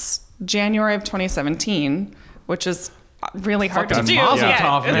since January of 2017, which is really hard to Fucking do. mazel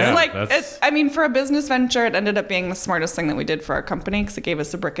tov, It's man. like That's- I mean, for a business venture, it ended up being the smartest thing that we did for our company because it gave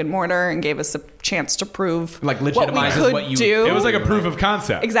us a brick and mortar and gave us a chance to prove Like what we legitimizes could what you do. It was like a proof of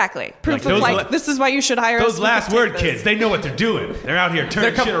concept. Exactly. Proof those of like, la- this is why you should hire us. Those We last could take word this. kids, they know what they're doing. They're out here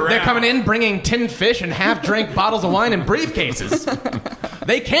turning shit around. They're coming in bringing tinned fish and half-drank bottles of wine in briefcases.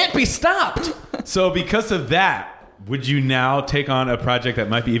 They can't be stopped. So because of that, would you now take on a project that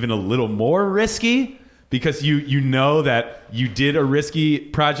might be even a little more risky? Because you know that you did a risky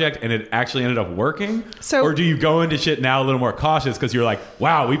project and it actually ended up working? So- or do you go into shit now a little more cautious because you're like,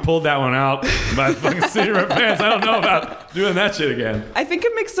 wow, we pulled that one out by fucking seat of our pants. I don't know about doing that shit again. I think a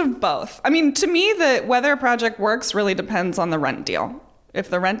mix of both. I mean, to me, whether a project works really depends on the rent deal. If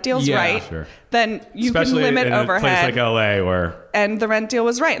the rent deal's Yeah, right, sure. then you Especially can limit in a place overhead. like LA where And the rent deal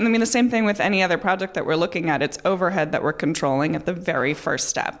was right. And I mean, the same thing with any other project that we're looking at. It's overhead that we're controlling at the very first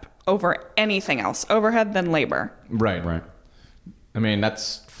step over anything else. Overhead, then labor. Right. right. I mean,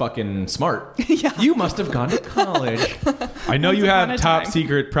 that's fucking smart. Yeah. You must have gone to college. I know Once you upon have a top time.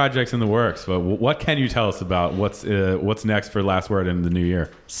 secret projects in the works, but what can you tell us about what's next for Last Word in the new year?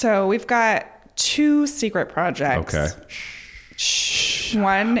 So we've got 2 secret projects. Okay.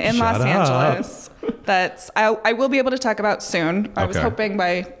 One in Shut Los up. Angeles. That's I will be able to talk about soon. I was Okay. hoping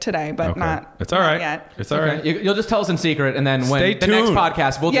by today, but Okay. not. It's all not right. yet. It's all right. Okay. You'll just tell us in secret, and then when Stay the next tuned.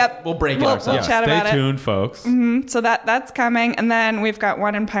 podcast, we'll Yep. we'll break it We'll ourselves. chat Stay about it. tuned, folks. So that's coming, and then we've got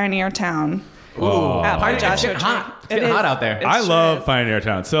one in Pioneer Town. Oh. out by Pioneer- it's Joshua getting hot. Tree. It's getting It hot is. out there. It I sure love is. Pioneer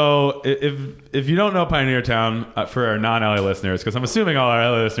Town. So if you don't know Pioneer Town, for our non-LA listeners, because I'm assuming all our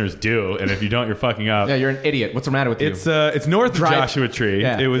LA listeners do, and if you don't, you're fucking up. Yeah, you're an idiot. What's the matter with you? It's north of Drive- Joshua Tree.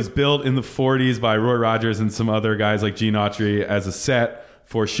 Yeah. It was built in the 40s by Roy Rogers and some other guys like Gene Autry as a set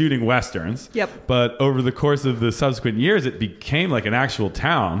for shooting westerns. Yep. But over the course of the subsequent years, it became like an actual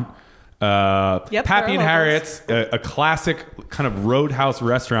town. Yep, Pappy and they're Harriet's, a classic kind of roadhouse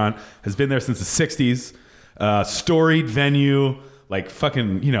restaurant, has been there since the 60s. Storied venue. Like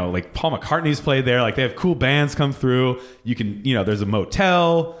fucking, like Paul McCartney's played there. Like they have cool bands come through. You can, there's a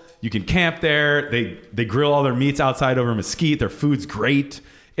motel. You can camp there. They grill all their meats outside over mesquite. Their food's great.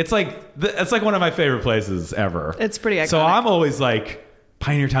 It's like one of my favorite places ever. It's pretty So iconic. I'm always like,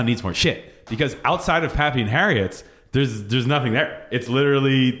 Pioneer Town needs more shit because outside of Pappy and Harriet's, there's nothing there. It's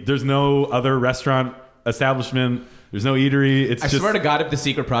literally there's no other restaurant establishment. There's no eatery. It's I just. swear to God, if the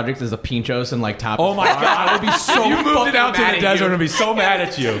secret project is a Pinchos and like tapas. Oh my God! I would be so. If you moved it fucking out to mad the at desert, you. I'd be so mad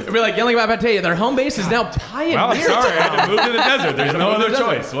at you. I'd be like yelling about Pate. Their home base is now Pioneer. Well, I'm sorry. I Town. had to move to the desert. There's no move to other the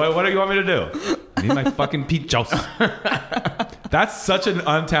desert. choice. What do you want me to do? I need my fucking Pete Joseph. That's such an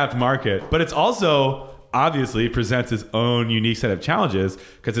untapped market, but it's also obviously presents its own unique set of challenges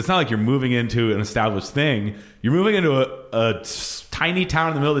because it's not like you're moving into an established thing. You're moving into a tiny town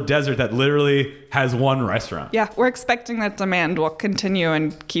in the middle of the desert that literally has one restaurant. Yeah, we're expecting that demand will continue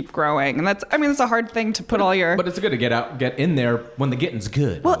and keep growing. And that's a hard thing to put all your... But it's good to get in there when the getting's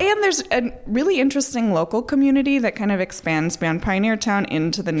good. Well, and there's a really interesting local community that kind of expands beyond Pioneer Town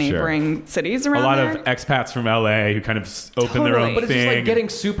into the neighboring cities around A lot there. of expats from LA who kind of open their own But it's thing. just like getting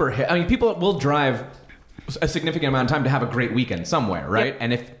super hit. I mean, people will drive a significant amount of time to have a great weekend somewhere, right? Yep.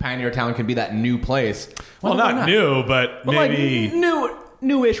 And if Pioneer Town can be that new place, well, why not new, but maybe like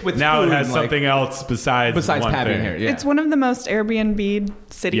newish with now food it has and, like, something else besides one Pappy thing. here. Yeah. It's one of the most Airbnb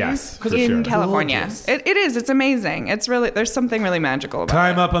cities Yes, for in sure. California. Gorgeous. It is. It's amazing. It's really, there's something really magical about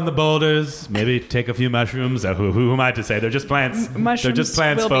Climb it. up on the boulders, maybe take a few mushrooms. Who am I to say? They're just plants. Mushrooms They're just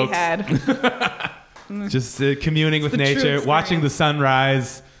plants, will folks. be had. Just communing with the true nature, watching the experience.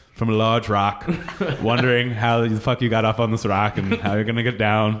 sunrise from a large rock, wondering how the fuck you got up on this rock and how you're gonna get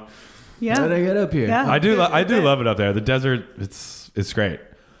down. Yeah. How did I get up here? Yeah. I do That's it. love it up there. The desert, it's great.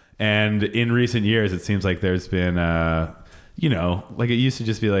 And in recent years, it seems like there's been, like it used to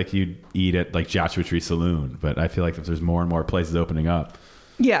just be like you'd eat at like Joshua Tree Saloon, but I feel like there's more and more places opening up.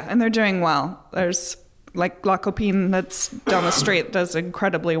 Yeah, and they're doing well. There's like La Copine that's down the street does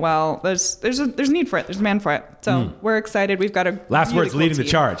incredibly well. There's need for it. There's demand for it. So we're excited. We've got a Last really words cool leading the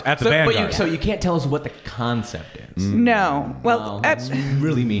team. charge at the Vanguard. So you can't tell us what the concept is. No. Well, That's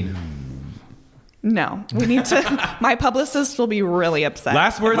really mean. no. We need to. My publicist will be really upset.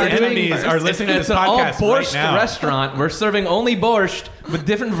 Last words if I do it enemies first. are listening to It's this an all podcast borscht right now. restaurant. We're serving only borscht with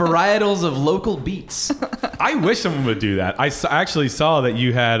different varietals of local beets. I wish someone would do that. I actually saw that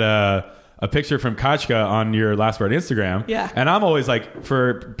you had a picture from Kachka on your Last Word Instagram. Yeah. And I'm always like,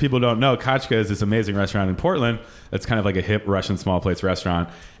 for people who don't know, Kachka is this amazing restaurant in Portland that's kind of like a hip Russian small plates restaurant.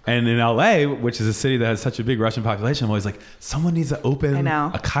 And in LA, which is a city that has such a big Russian population, I'm always like, someone needs to open I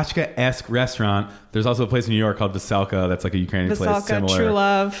know. a Kachka-esque restaurant. There's also a place in New York called Veselka that's like a Ukrainian place. Veselka, Similar. True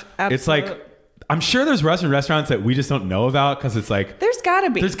Love. It's absolute. like, I'm sure there's Russian restaurants that we just don't know about because it's like, There's got to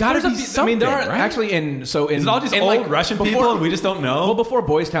be. there's got to be I something, mean, there are right? actually Is it all just old Russian people and we just don't know? Well, before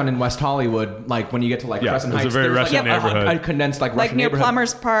Boys Town in West Hollywood, like when you get to like Yeah, Crescent it's a Heights, very there's Russian like neighborhood. a condensed like like Russian near neighborhood.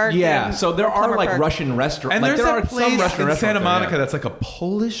 Plumbers Park. Yeah, and so there are Plumber like Park. Russian restaurants. And like, there's there are that some place Russian in Santa restaurants there, Monica yeah. that's like a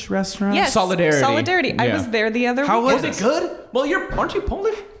Polish restaurant. Yes. Solidarity. I Yeah. was there the other How week. was Was it good? Well, aren't you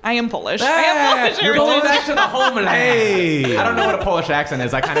Polish? I am Polish. I am Polish. You're heritage. going back to the homeland. Hey. I don't know what a Polish accent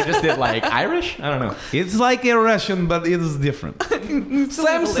is. I kind of just did like Irish. I don't know. It's like a Russian, but it is different.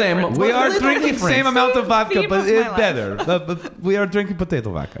 Same. We are Little drinking different. same amount of vodka, Theme but of my it's life. better. But we are drinking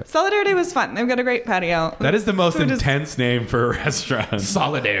potato vodka. Solidarity was fun. They've got a great patio. That is the most Food is- intense name for a restaurant.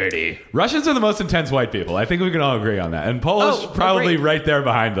 Solidarity. Russians are the most intense white people. I think we can all agree on that. And Polish, Oh, probably great. right there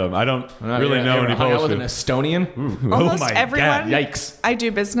behind them. I don't really know any hung out Polish with an people. Estonian. Almost Oh my everyone God, yikes. I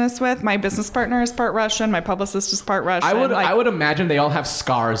do business with. My business partner is part Russian. My publicist is part Russian. I would imagine they all have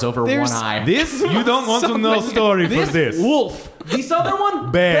scars over one There's- eye. This, you don't want to know story for this. Wolf. This other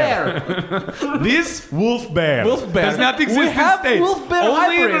one? Bear. This wolf bear. Wolf bear. Does not exist We in have States. wolf bear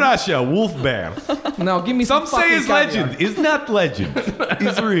Only hybrid. in Russia, wolf bear. Now give me Some some say it's fucking caviar. legend. It's not legend.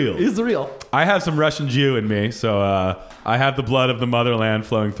 It's real. It's real. I have some Russian Jew in me, so I have the blood of the motherland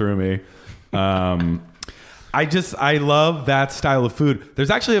flowing through me. I love that style of food. There's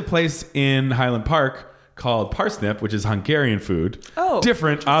actually a place in Highland Park called Parsnip, which is Hungarian food. Oh.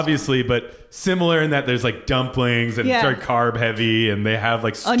 Different, obviously, but similar in that there's like dumplings and Yeah. it's very carb heavy, and they have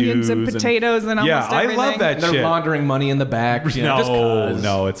like stews Onions and potatoes and yeah, almost I love everything. that They're shit. laundering money in the back. You know, just 'cause.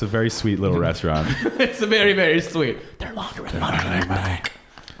 No, it's a very sweet little restaurant. It's very, very sweet. They're laundering money.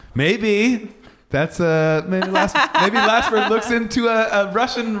 Maybe that's maybe last word looks into a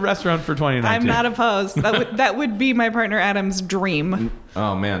Russian restaurant for 2019. I'm not opposed. That would be my partner Adam's dream.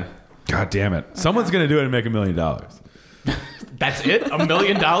 Oh man. God damn it! Someone's gonna do it and make $1 million, That's it? $1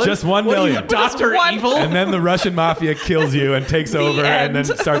 million? just $1 What are you, million. Dr. one- Evil? And then the Russian mafia kills you and takes over, and then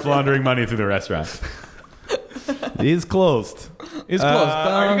end. starts laundering money through the restaurant. He's closed. It's closed.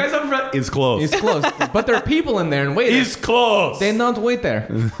 Are you guys up for Is closed. It's closed. But there are people in there and wait. Is closed. They don't wait there.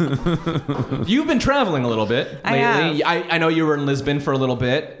 You've been traveling a little bit lately. I know you were in Lisbon for a little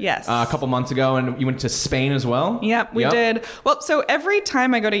bit. Yes. A couple months ago, and you went to Spain as well. Yep, we did. Well, so every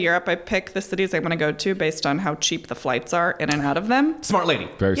time I go to Europe, I pick the cities I want to go to based on how cheap the flights are in and out of them. Smart lady.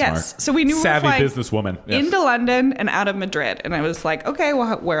 Very Yes. smart. So we knew savvy we were flying businesswoman. Yes. into London and out of Madrid. And I was like, okay,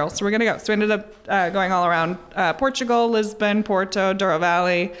 well, where else are we going to go? So we ended up going all around Portugal, Lisbon, Porto, Douro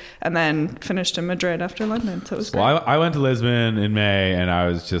Valley, and then finished in Madrid after London. So it was great. Well, I went to Lisbon in May, and I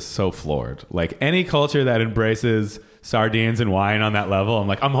was just so floored. Like any culture that embraces sardines and wine on that level, I'm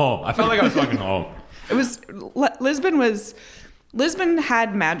like, I'm home. I felt like I was fucking home. Lisbon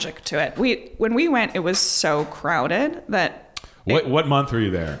had magic to it. When we went, it was so crowded that What month were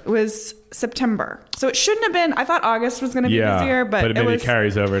you there? it was September. So it shouldn't have been. I thought August was going to be busier, but it maybe was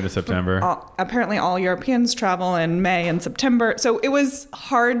carries over into September. apparently all Europeans travel in May and September. So it was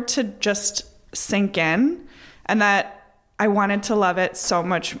hard to just sink in, and that I wanted to love it so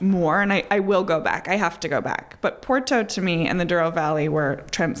much more, and I will go back. I have to go back. But Porto to me and the Douro Valley were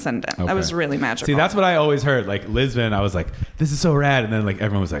transcendent. Okay. That was really magical. See, that's what I always heard. Like Lisbon, I was like, this is so rad. And then like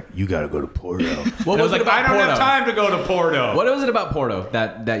everyone was like, you got to go to Porto. What I was it like, about I don't have Porto? time to go to Porto. What was it about Porto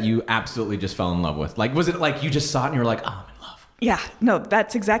that you absolutely just fell in love with? Like, was it like you just saw it and you were like, oh, I'm in love? Yeah, no,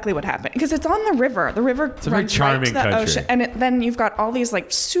 that's exactly what happened. Because it's on the river. The river a very runs charming right to the country. ocean. And then you've got all these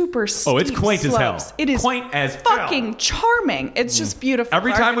like super steep Oh, it's quaint as hell. slopes. It is Quaint as hell. fucking charming. It's just beautiful.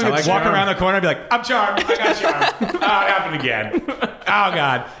 Every time we would architecture. walk around the corner, I'd be like, I'm charmed. I got charmed. Oh, it happened again. Oh,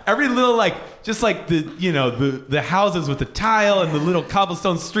 God. Every little, like, just like the houses with the tile and the little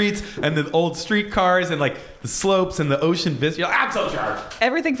cobblestone streets and the old streetcars and like the slopes and the ocean vista. You're like, I'm so charmed.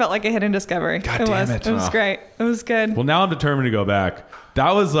 Everything felt like a hidden discovery. God it damn was. it. It was great. It was good. Well, now I'm determined to go back.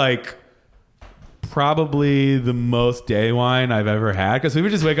 That was like probably the most day wine I've ever had because we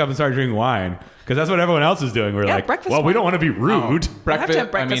would just wake up and start drinking wine because that's what everyone else is doing. We're Yeah, like, breakfast well, we wine. don't want to be rude. have to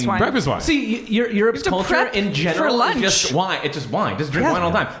have breakfast wine. Breakfast wine. See, Europe's You have to culture prep in general for lunch. is just wine. It's just wine. Just drink Yeah. wine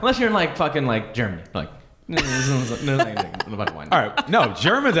all the time. Unless you're in like fucking like Germany. Like, about wine. All right. No,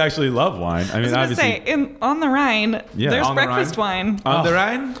 Germans actually love wine. I mean, I was going to obviously. say, on the Rhine, Yeah. there's On the breakfast wine. On the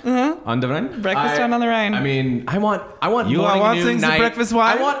Rhine? On the Rhine? Breakfast wine on the Rine. I mean, I want You are morning, wanting noon, some night. breakfast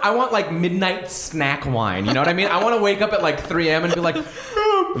wine? I want like midnight snack wine. You know what I mean? I want to wake up at like 3 a.m. and be like,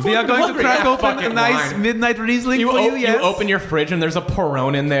 We are going to hungry. crack Yeah, open a fucking nice wine. midnight Riesling you, for you, you yes. open your fridge and there's a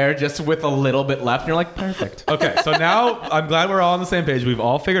Peroni in there just with a little bit left, and you're like, perfect. Okay, so now I'm glad we're all on the same page. We've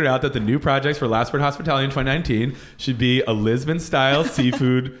all figured out that the new projects for Last Word Hospitality in 2019 should be a Lisbon-style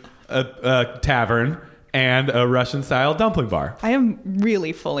seafood tavern and a Russian-style dumpling bar. I am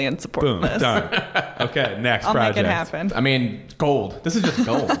really fully in support Boom, of this. done. Okay, next I'll project. make it happen. I mean, gold. This is just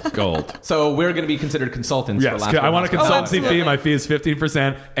gold. Gold. So we're going to be considered consultants for Yes, Last I Word want a Hospitality. consultancy fee. My fee is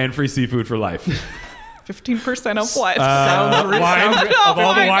 15% and free seafood for life. 15% of what? Wine, of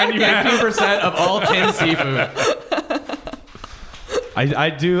all the wine you have. 15% of all tin seafood.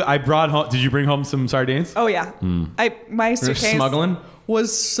 I brought home. Did you bring home some sardines? Oh yeah. My You're suitcase smuggling?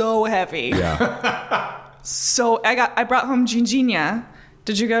 was so heavy. Yeah. So I brought home ginginha.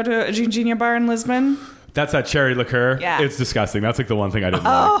 Did you go to a ginginha bar in Lisbon? That's that cherry liqueur. Yeah. It's disgusting. That's like the one thing I didn't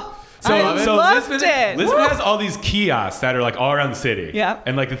like. Oh, I loved it. Lisbon Woo. has all these kiosks that are like all around the city. Yeah.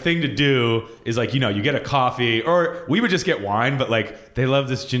 And like the thing to do is like, you get a coffee or we would just get wine, but like they love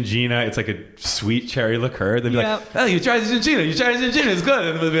this ginginha. It's like a sweet cherry liqueur. They'd be Yep. like, oh, you try this ginginha. You try this ginginha. It's good.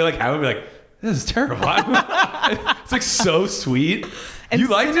 And we'd be like, how would be like, this is terrible. It's like so sweet. And You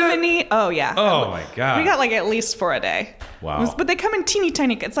liked it? cinnamony. Oh yeah. Oh my God. We got like at least 4 a day. Wow. But they come in teeny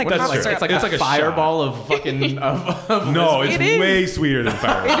tiny. It's like That's cough true. syrup. It's like It's a like a fireball of fucking... of No, it's It is. way sweeter than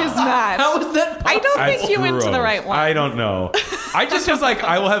fireball. It is not. How is that I don't That's think you went to the gross. right one. I don't know. I just was like,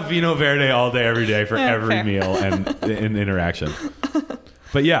 I will have Vino Verde all day, every day for Yeah, every fair. meal and in interaction.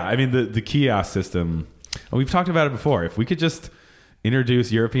 But yeah, I mean, the kiosk system, and we've talked about it before. If we could just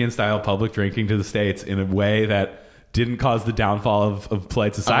introduce European-style public drinking to the States in a way that didn't cause the downfall of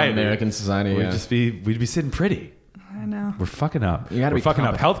polite society, American society, we'd be sitting pretty. I know. We're fucking up. You gotta We're be fucking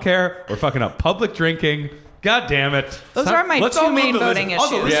up healthcare. We're fucking up public drinking. God damn it. Those are my Let's two all move main to voting Lisbon.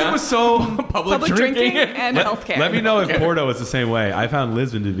 Also, issues. Lisbon was so Public drinking and healthcare. Let me know if Porto is the same way. I found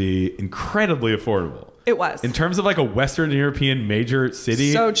Lisbon to be incredibly affordable. It was. In terms of like a Western European major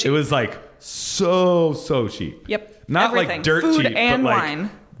city, So cheap. it was like so cheap. Yep. Not Everything. like dirt Food cheap, and but like wine.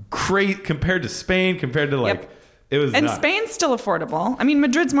 great compared to Spain, compared to like Yep. it was And nuts. Spain's still affordable. I mean,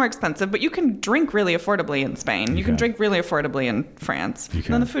 Madrid's more expensive, but you can drink really affordably in Spain. You can can. drink really affordably in France. You And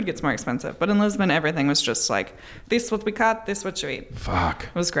can. then the food gets more expensive. But in Lisbon, everything was just like, this what we got, this what you eat. Fuck.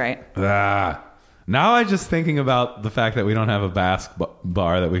 It was great. Now I'm just thinking about the fact that we don't have a Basque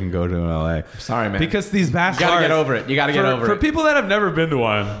bar that we can go to in LA. Sorry, man. Because these Basque You gotta bars, get over it. You gotta get over for it. people that have never been to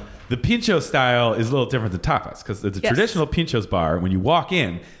one, the pincho style is a little different than tapas because it's a Yes. traditional pinchos bar. When you walk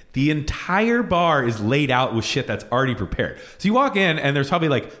in, the entire bar is laid out with shit that's already prepared. So you walk in and there's probably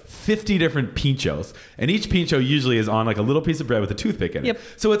like 50 different pinchos, and each pincho usually is on like a little piece of bread with a toothpick in it. Yep.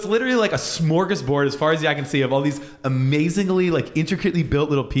 So it's literally like a smorgasbord as far as the eye can see of all these amazingly like intricately built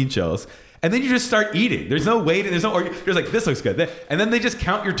little pinchos. And then you just start eating. There's no waiting. There's no. You're like, this looks good. And then they just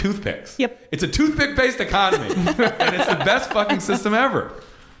count your toothpicks. Yep. It's a toothpick-based economy, and it's the best fucking system ever.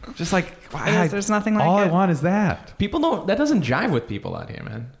 Just like, wow, It is. There's nothing like all it. I want is that. People don't... That doesn't jive with people out here,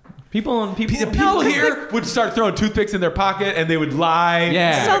 man. People People here would start throwing toothpicks in their pocket and they would lie.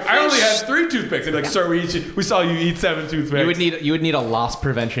 Yeah. Selfish. I only had 3 toothpicks. And like, sir, we saw you eat 7 toothpicks. You would need a loss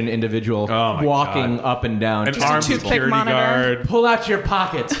prevention individual Oh my walking God. up and down. An Just a armed toothpick security monitor. guard. Pull out your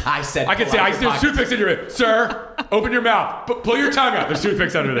pockets. I said. I can pull say, out I your see there's pockets. toothpicks in your ear. Sir, open your mouth. Pull your tongue out. There's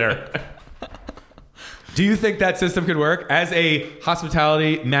toothpicks under there. Do you think that system could work? As a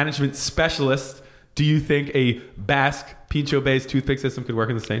hospitality management specialist, do you think a Basque Pincho-based toothpick system could work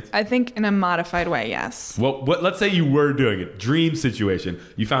in the States? I think in a modified way, yes. Well, let's say you were doing it. Dream situation.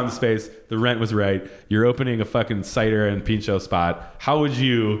 You found the space. The rent was right. You're opening a fucking cider and pincho spot. How would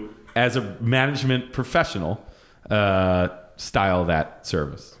you, as a management professional, style that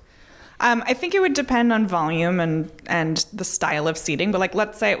service? I think it would depend on volume and the style of seating. But like,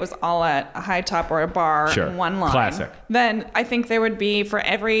 let's say it was all at a high top or a bar, Sure. in one line. Classic. Then I think there would be, for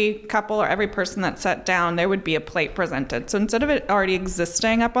every couple or every person that sat down, there would be a plate presented. So instead of it already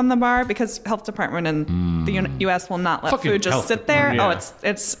existing up on the bar, because health department in the U.S. will not let Fucking food just health sit there. department. Oh,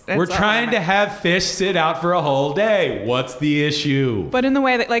 it's We're a trying to limit. have fish sit out for a whole day. What's the issue? But in the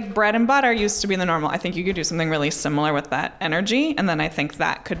way that like bread and butter used to be the normal, I think you could do something really similar with that energy, and then I think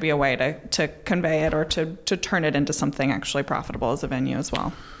that could be a way to convey it or to turn it into something actually profitable as a venue as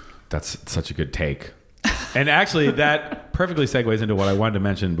well. That's such a good take. And actually, that perfectly segues into what I wanted to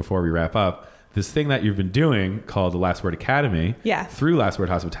mention before we wrap up. This thing that you've been doing called the Last Word Academy, Yeah. through Last Word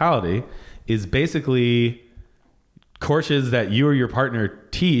Hospitality, is basically courses that you or your partner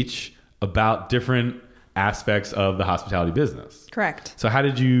teach about different aspects of the hospitality business. Correct. So how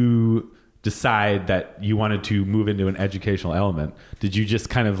did you decide that you wanted to move into an educational element? Did you just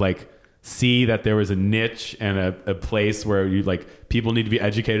kind of like see that there was a niche and a place where you like people need to be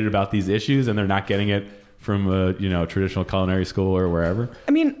educated about these issues and they're not getting it from a traditional culinary school or wherever?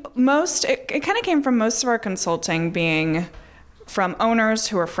 I mean, it kind of came from most of our consulting being from owners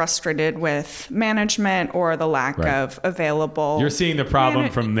who are frustrated with management or the lack Right. of available. You're seeing the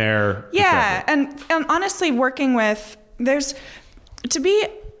problem from their Yeah, perspective. and honestly, working with to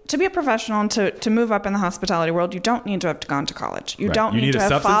be a professional and to move up in the hospitality world, you don't need to have gone to college. You Right. don't You need need to a have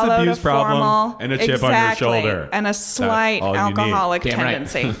substance followed abuse a problem formal and a chip on your Exactly, shoulder. and a That's slight all you need. alcoholic Damn right.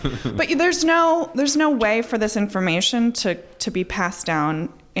 tendency. But there's no way for this information to be passed down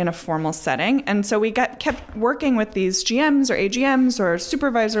in a formal setting. And so we kept working with these GMs or AGMs or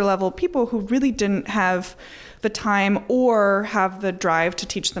supervisor level people who really didn't have the time or have the drive to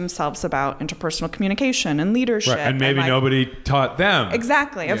teach themselves about interpersonal communication and leadership. Right. And maybe like, nobody taught them.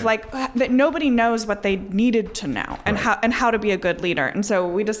 Exactly. Of Yeah. like that nobody knows what they needed to know and how to be a good leader. And so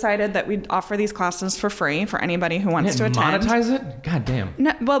we decided that we'd offer these classes for free for anybody who wants to attend. Monetize it? God damn.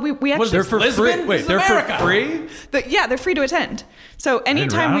 No, well, we actually They're for Lisbon? free. Wait, This is they're America. for free? they're free to attend. So I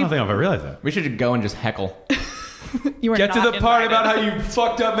anytime don't think I've ever realized that. We should go and just heckle. you were Get to not the part invited. about how you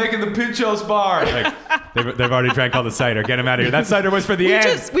fucked up making the Pinchos bar. Like, they've already drank all the cider. Get them out of here. That cider was for the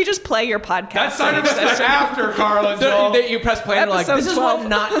end. we just play your podcast. That cider was for after, Carl and Joel. You press play and you're like, Episode this is 12. what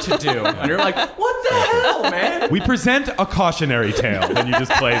not to do. And you're like, what the hell, man? We present a cautionary tale. Then you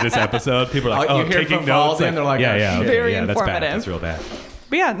just play this episode. People are like, Oh, oh, you hear taking from notes. Valdi and they're like, yeah, oh, yeah, shit. okay, Very yeah, that's bad. informative. That's real bad.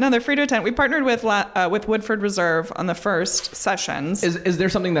 But yeah, no, they're free to attend. We partnered with Woodford Reserve on the first sessions. Is there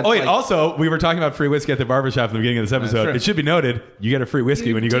something that's Oh, wait, like, also, we were talking about free whiskey at the barbershop in the beginning of this episode. true. It should be noted, you get a free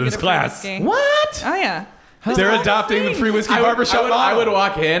whiskey when you go to do this get a free class. whiskey. what? Oh yeah. They're adopting the free whiskey barbershop model. I would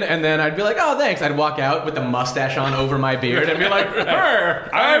walk in and then I'd be like, oh, thanks. I'd walk out with the mustache on over my beard and be like, hey,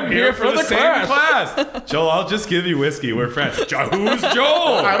 I'm here for the same class. Joel, I'll just give you whiskey. We're friends. Who's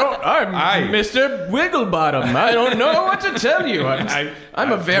Joel? I'm Mr. Wigglebottom. I don't know what to tell you.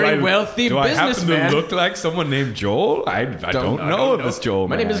 I'm a very wealthy do I happen businessman. to look like someone named Joel? I don't know if it's Joel.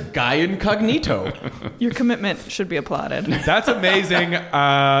 My name is Guy Incognito. Your commitment should be applauded. That's amazing.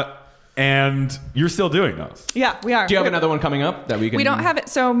 And you're still doing those. Yeah, we are. Do you have We're- another one coming up that we can? We don't have it.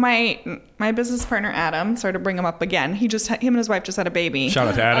 So my business partner Adam, sorry to bring him up again. Him and his wife just had a baby. Shout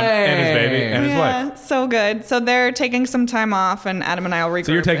out to Adam and his baby and his yeah, wife. so good. So they're taking some time off, and Adam and I will regroup.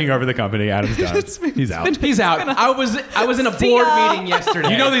 So you're taking over the company. Adam's done. He's out. He's out. I was in a See board ya. meeting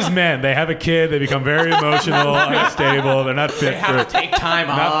yesterday. You know these men, they have a kid, they become very emotional, unstable, they're not fit they have for to take time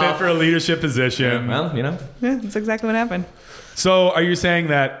not off. fit for a leadership position. Well, you know. Yeah, that's exactly what happened. So are you saying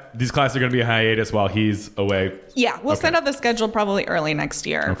that these classes are going to be a hiatus while he's away? Yeah, we'll Okay. send out the schedule probably early next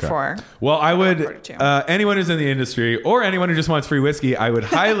year for. Well, I would, 42. anyone who's in the industry or anyone who just wants free whiskey, I would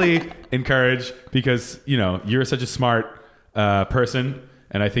highly encourage, because, you're such a smart person,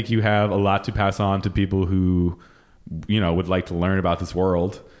 and I think you have a lot to pass on to people who, would like to learn about this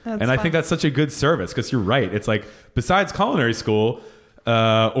world. That's and I fun. think that's such a good service, because you're right. It's like, besides culinary school,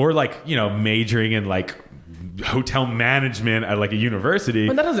 or like, majoring in like hotel management at like a university.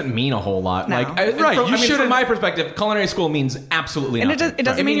 But that doesn't mean a whole lot. No. Right, you From shouldn't- my perspective, culinary school means absolutely And nothing. it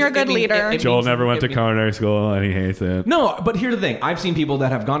doesn't mean you're a good leader. Joel means- never went to it means- culinary school and he hates it. No, but here's the thing. I've seen people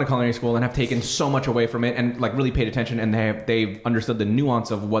that have gone to culinary school and have taken so much away from it and like really paid attention, and they've understood the nuance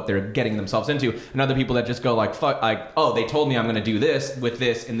of what they're getting themselves into. And other people that just go like, fuck, like, oh, they told me I'm going to do this with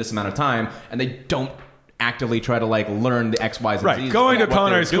this in this amount of time, and they don't actively try to like learn the X, Y's, and Right. Z's. Going to of what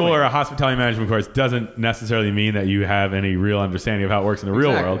culinary they're school doing. or a hospitality management course doesn't necessarily mean that you have any real understanding of how it works in the real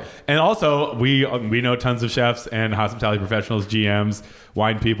Exactly. world. And also, we know tons of chefs and hospitality professionals, GMs,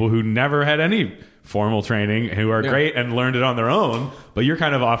 wine people who never had any formal training, who are Yeah. great and learned it on their own. But you're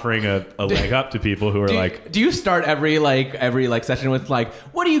kind of offering a leg up to people who are Do you start every session with like,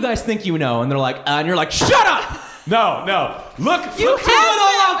 what do you guys think you know? And they're like, and you're like, shut up! no, look, You look have it all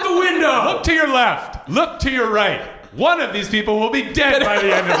it! out the window. Look to your left. Look to your right. One of these people will be dead by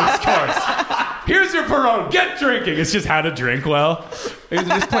the end of this course. Here's your Peroni. Get drinking. It's just how to drink well. They're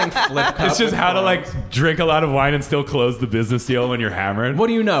just playing flip cup. It's just with how to Peroni. like drink a lot of wine and still close the business deal when you're hammered. What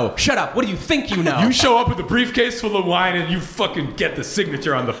do you know? Shut up. What do you think you know? You show up with a briefcase full of wine and you fucking get the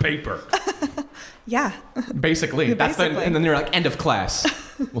signature on the paper. Yeah. Basically. Basically. And then you're like, end of class.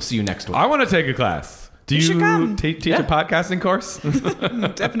 We'll see you next week. I want to take a class. Do You should come. teach Yeah. a podcasting course?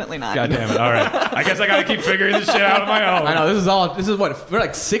 Definitely not. God damn it. All right. I guess I got to keep figuring this shit out on my own. I know, this is what, we're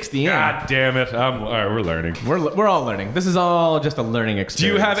like 60 in. God damn it. All right, we're learning. We're all learning. This is all just a learning Do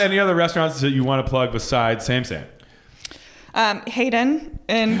experience. you have any other restaurants that you want to plug besides Same? Hayden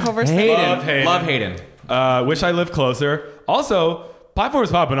in Culver City. Hayden. Love Hayden. Love Hayden. Wish I lived closer. Also,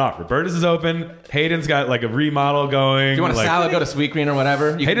 Platform's popping off. Roberta's is open. Hayden's got like a remodel going. If you want a like, salad, go to Sweet Green or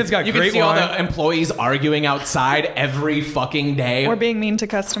whatever. Hayden's got you great can see all wine. the employees arguing outside every fucking day. Or being mean to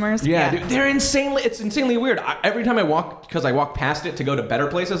customers. Yeah, dude, it's insanely weird. Every time I walk past it to go to better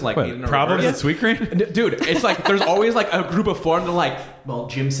places like Hayden or Problems Roberta's, at Sweet Green? Dude, it's like there's always like a group of four and they're like, well,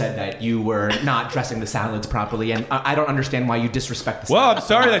 Jim said that you were not dressing the salads properly, and I don't understand why you disrespect the Well, salad. I'm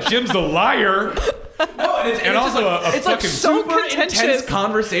sorry that Jim's a liar. No, and it's also just like, a it's like fucking so super intense contentious.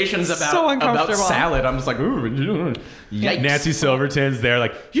 conversations So about uncomfortable. salad. I'm just like, ooh, yikes. Nancy Silverton's there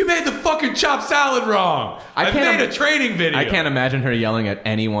like, you made the fucking chopped salad wrong. I can't made im- a training video. I can't imagine her yelling at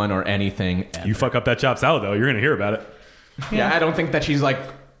anyone or anything. Ever. You fuck up that chopped salad though, you're going to hear about it. Yeah, I don't think that she's like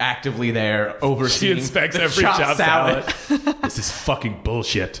actively there She overseeing. inspects the every chopped chopped salad. This is fucking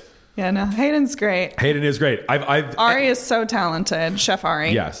bullshit. Yeah, no. Hayden's great. Hayden is great. Ari is so talented. Chef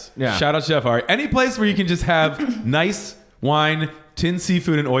Ari. Yes. Yeah. Shout out Chef Ari. Any place where you can just have nice wine, tinned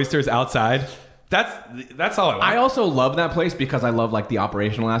seafood, and oysters outside. That's all I want. I also love that place because I love like the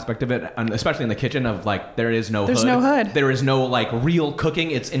operational aspect of it, and especially in the kitchen of like there is no There's hood. no hood. There is no like real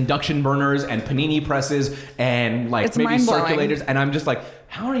cooking. It's induction burners and panini presses and like It's maybe mind-blowing. circulators. And I'm just like,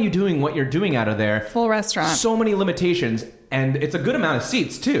 how are you doing what you're doing out of there? Full restaurant. So many limitations, and it's a good amount of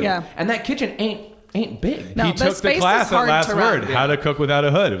seats too. Yeah. And that kitchen ain't big. No. he the took the space class is at hard Last to run. Word, How to Cook Without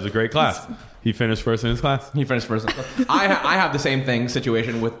a Hood. It was a great class. He finished first in his class. He finished first. I have the same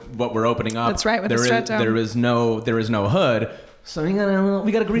situation with what we're opening up. That's right, with the There is- Stretto. there is no hood, so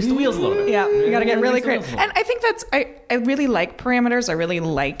we gotta grease the wheels a little bit. Yeah, we got to get really Grease creative. the wheels a little And I think I really like parameters. I really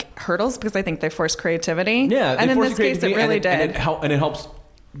like hurdles because I think they force creativity. Yeah, and they in force this you case, it creativity, really and did. it helps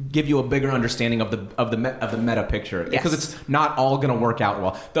give you a bigger understanding of the meta picture because Yes. it's not all gonna work out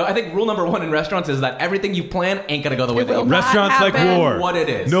well. Though I think rule number one in restaurants is that everything you plan ain't gonna go the way that will you not. plan. Restaurants like happen. war. What it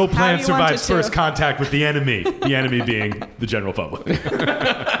is. No How plan you want survives it to. first contact with the enemy. The enemy being the general public.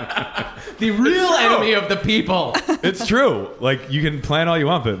 The real enemy of the people. It's true. Like you can plan all you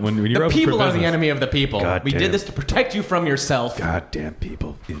want, but when you're The open people for are business, the enemy of the people. God We damn. did this to protect you from yourself. Goddamn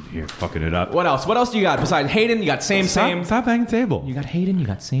people in here fucking it up. What else? What else do you got besides Hayden? You got same. Stop banging the table. You got Hayden. You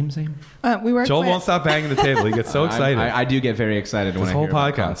got same. We work Joel with, won't stop banging the table. He gets so excited. I do get very excited when this I whole hear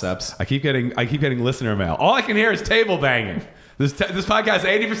about podcast. concepts. I keep getting listener mail. All I can hear is table banging. This podcast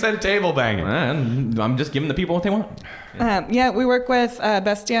 80% table banging. And I'm just giving the people what they want. we work with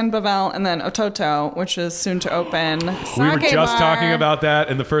Bastien Bavel and then Ototo, which is soon to open. We were Sake just bar. talking about that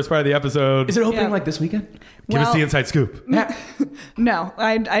in the first part of the episode. Is it opening Yeah. like this weekend? Give us Well, the inside scoop. No,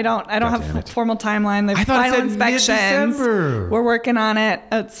 I don't have damn a it. formal timeline. They've I thought it final said inspections. mid-December. We're working on it.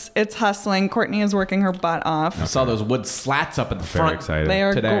 It's hustling. Courtney is working her butt off. I saw those wood slats up at the Very front. excited. They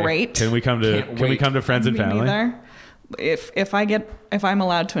are Today. great. Can we come to Can't wait. Friends and Me Family? neither. if I'm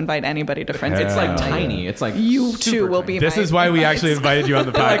allowed to invite anybody to friends, It's like Hell tiny. It's like you super too will tiny. be. This my is why we invites. actually invited you on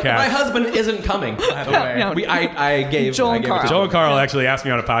the Like, my podcast. husband isn't coming. By the way, No. I gave Joel and I gave it to Carl. Joel and Carl actually asked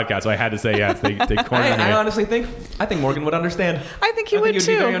me on a podcast, so I had to say yes. They cornered me. I honestly think Morgan would understand. I think he would he'd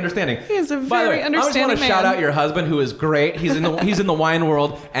too. be very understanding. He is a By the very way, understanding I just want to shout man. out your husband, who is great. He's in the wine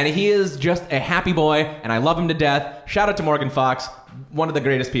world, and he is just a happy boy, and I love him to death. Shout out to Morgan Fox, one of the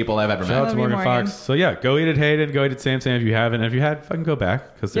greatest people I've ever Shout out met. to Love you, Morgan Morgan. Fox. So yeah, go eat at Hayden. Go eat at Sam Sam if you haven't. And if you had, fucking go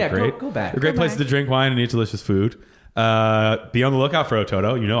back because they're Yeah, great. go back. They're great Go places back. to drink wine and eat delicious food. Be on the lookout for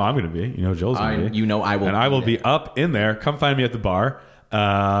Ototo. You know I'm going to be. You know Joel's going to be. You know I will. And I will be up in there. Come find me at the bar.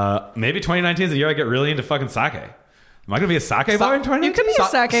 Maybe 2019 is the year I get really into fucking sake. Am I going to be a sake bar in 2019? You could be a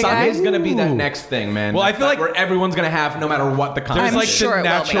sake guy. Sake is going to be that next thing, man. Well, I feel like- where everyone's going to have, no matter what the There's content. I'm like sure it the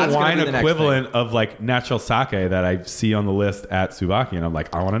will be. natural That's gonna wine be the next equivalent of like natural sake that I see on the list at Tsubaki, and I'm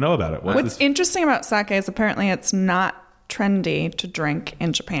like, I want to know about it. What's interesting about sake is apparently it's not trendy to drink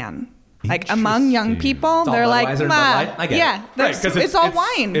in Japan. Like among young people, all they're like, Budweiser and "Ma, Bud Light? I get it. yeah, Right, there's- 'cause it's all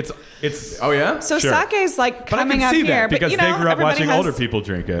wine." It's Oh yeah. So Sure. sake is like but I coming can up see here, that because but you know, they grew up everybody watching has- older people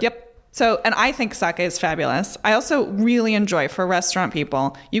drink it. Yep. So, and I think sake is fabulous. I also really enjoy for restaurant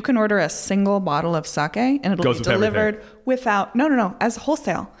people. You can order a single bottle of sake and it'll Goes be with delivered everything. without no as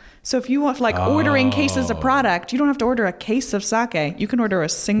wholesale. So if you want like ordering cases of product, you don't have to order a case of sake. You can order a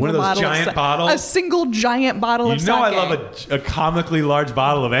single One of those bottle giant of bottles? a single giant bottle You of sake. know I love a comically large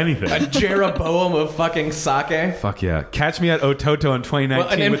bottle of anything. Jeroboam of fucking sake. Fuck yeah. Catch me at Ototo in 2019 Well,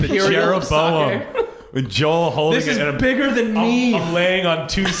 an with the imperial of Jeroboam. With Joel holding This it. is and I'm- bigger than me. I'm laying on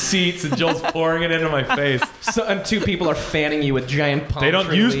two seats and Joel's pouring it into my face. So, and two people are fanning you with giant palm They don't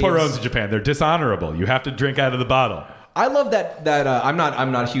tree use leaves. Porons in Japan. They're dishonorable. You have to drink out of the bottle. I love that I'm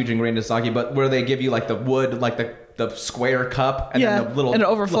not huge ingrained in sake, but where they give you like the wood, like the square cup, and Yeah, then the little and it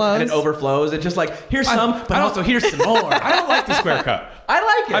overflows. and it overflows. It's just like here's some, but I don't- also here's some more. I don't like the square cup. I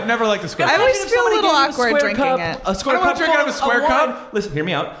like it. I've never liked the square I cup. always Imagine if feel a somebody little gave you awkward square drinking cup, it. A square I don't wanna cup drink out of a full square wine. cup. Listen, hear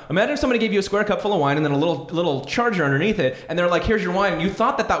me out. Imagine if somebody gave you a square cup full of wine and then a little charger underneath it, and they're like, "Here's your wine." And you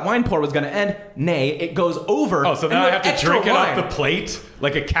thought that wine pour was going to end. Nay, it goes over. Oh, so and now I with have to extra drink it off wine. the plate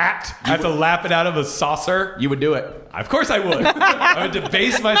like a cat? I have to lap it out of a saucer? You would do it. Of course I would. I would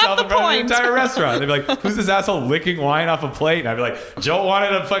debase myself the in front point. of the entire restaurant. They'd be like, who's this asshole licking wine off a plate? And I'd be like, Joel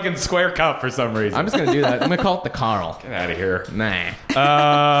wanted a fucking square cup for some reason. I'm just going to do that. I'm going to call it the Carl. Get out of here.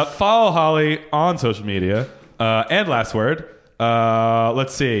 Nah. Follow Holly on social media. And Last Word.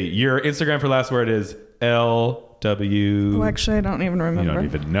 Let's see. Your Instagram for Last Word is LW. Well, actually, I don't even You remember. don't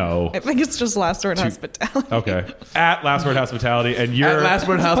even know. I think it's just last word hospitality. Okay. At Last Word Hospitality. And your At Last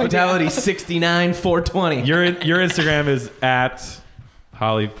Word Hospitality 69420. your Instagram is at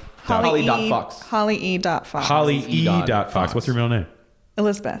Holly Holly.Fox. Holly.Fox. Holly E. Fox. What's your middle name?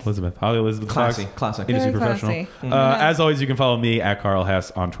 Elizabeth. Elizabeth. Holly Elizabeth Classy, Fox. classic. Industry Very professional. classy. As always, you can follow me at Carl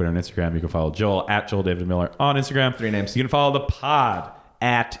Hess on Twitter and Instagram. You can follow Joel at Joel David Miller on Instagram. 3 names. You can follow the pod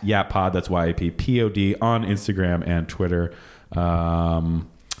at YapPod. That's YAPPOD on Instagram and Twitter.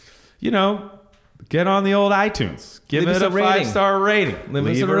 Get on the old iTunes. Give Leave it us a a rating. 5-star rating. Leave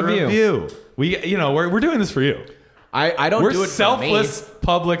us Leave a review. We're doing this for you. I don't We're do it for selfless me.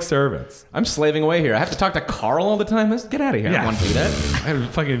 public servants. I'm slaving away here. I have to talk to Carl all the time. Let's get out of here. I don't want to do that. I would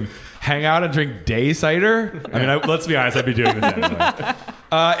fucking hang out and drink day cider. I mean, let's be honest, I'd be doing this anyway.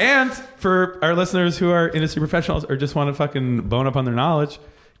 And for our listeners who are industry professionals or just want to fucking bone up on their knowledge,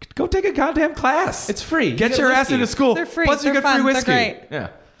 go take a goddamn class. It's free. You Get get your ass whiskey. into school. They're free. Plus, you They're get free fun. They're whiskey. great. Yeah.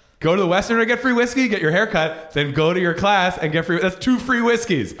 Go to the Western and get free whiskey, get your haircut, then go to your class and get free. That's 2 free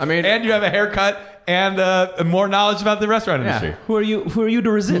whiskeys. I mean- and you have a haircut and more knowledge about the restaurant industry. Yeah. Who are you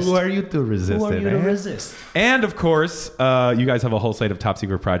to resist? Who are you to resist? Who are you it, to man? resist? And of course, you guys have a whole slate of top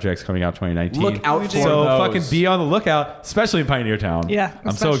secret projects coming out 2019. Look out for So those. fucking be on the lookout, especially in Pioneer Town. Yeah,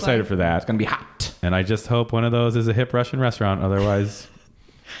 I'm so especially. excited for that. It's gonna be hot. And I just hope one of those is a hip Russian restaurant. Otherwise,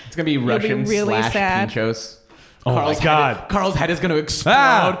 It's gonna be Russian really slash sad. pinchos. oh my God. Carl's head is gonna explode.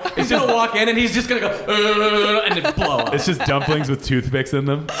 Ah! He's gonna walk in and he's just gonna go and then blow up. It's just dumplings with toothpicks in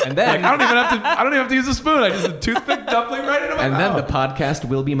them. And then- like, I don't even have to use a spoon. I just a toothpick dumpling right into my And then the mouth. podcast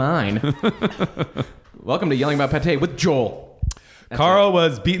will be mine. Welcome to Yelling About Pate with Joel. That's Carl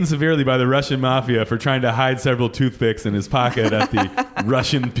was beaten severely by the Russian mafia for trying to hide several toothpicks in his pocket at the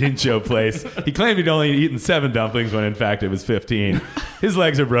Russian Pincho place. He claimed he'd only eaten 7 dumplings when in fact it was 15. His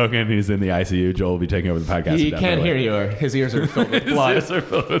legs are broken. He's in the ICU. Joel will be taking over the podcast. He can't hear you, or his ears are filled with blood. His ears are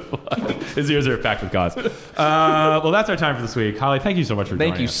filled with blood. His ears are packed with gauze. Well, that's our time for this week. Holly, thank you so much for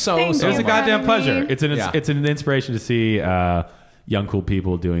Thank joining you us. so, Thank so It was a you. much. goddamn having pleasure. me. It's an inspiration to see young cool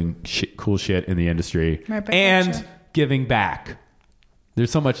people doing cool shit in the industry My pleasure. and giving back. There's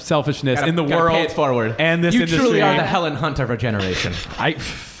so much selfishness in the Gotta world. pay it forward. And this you industry. truly are the Helen Hunt of our generation.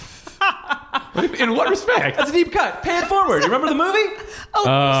 In what respect? That's a deep cut. Pay it forward. You remember the movie?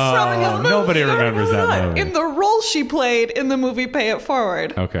 Oh, nobody remembers that movie. In the role she played in the movie Pay It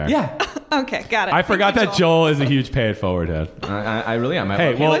Forward. Okay. Yeah. Okay, got it. I forgot Thank you, that Joel is a huge pay it forward head. I really am.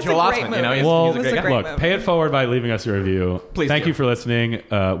 Hey, well, It was a Joel great Osment, you know, movie. Well, he's a great guy. great look, movie. pay it forward by leaving us a review. Please Thank do. you for listening.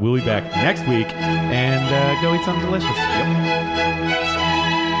 We'll be back next week and go eat something delicious. Yep.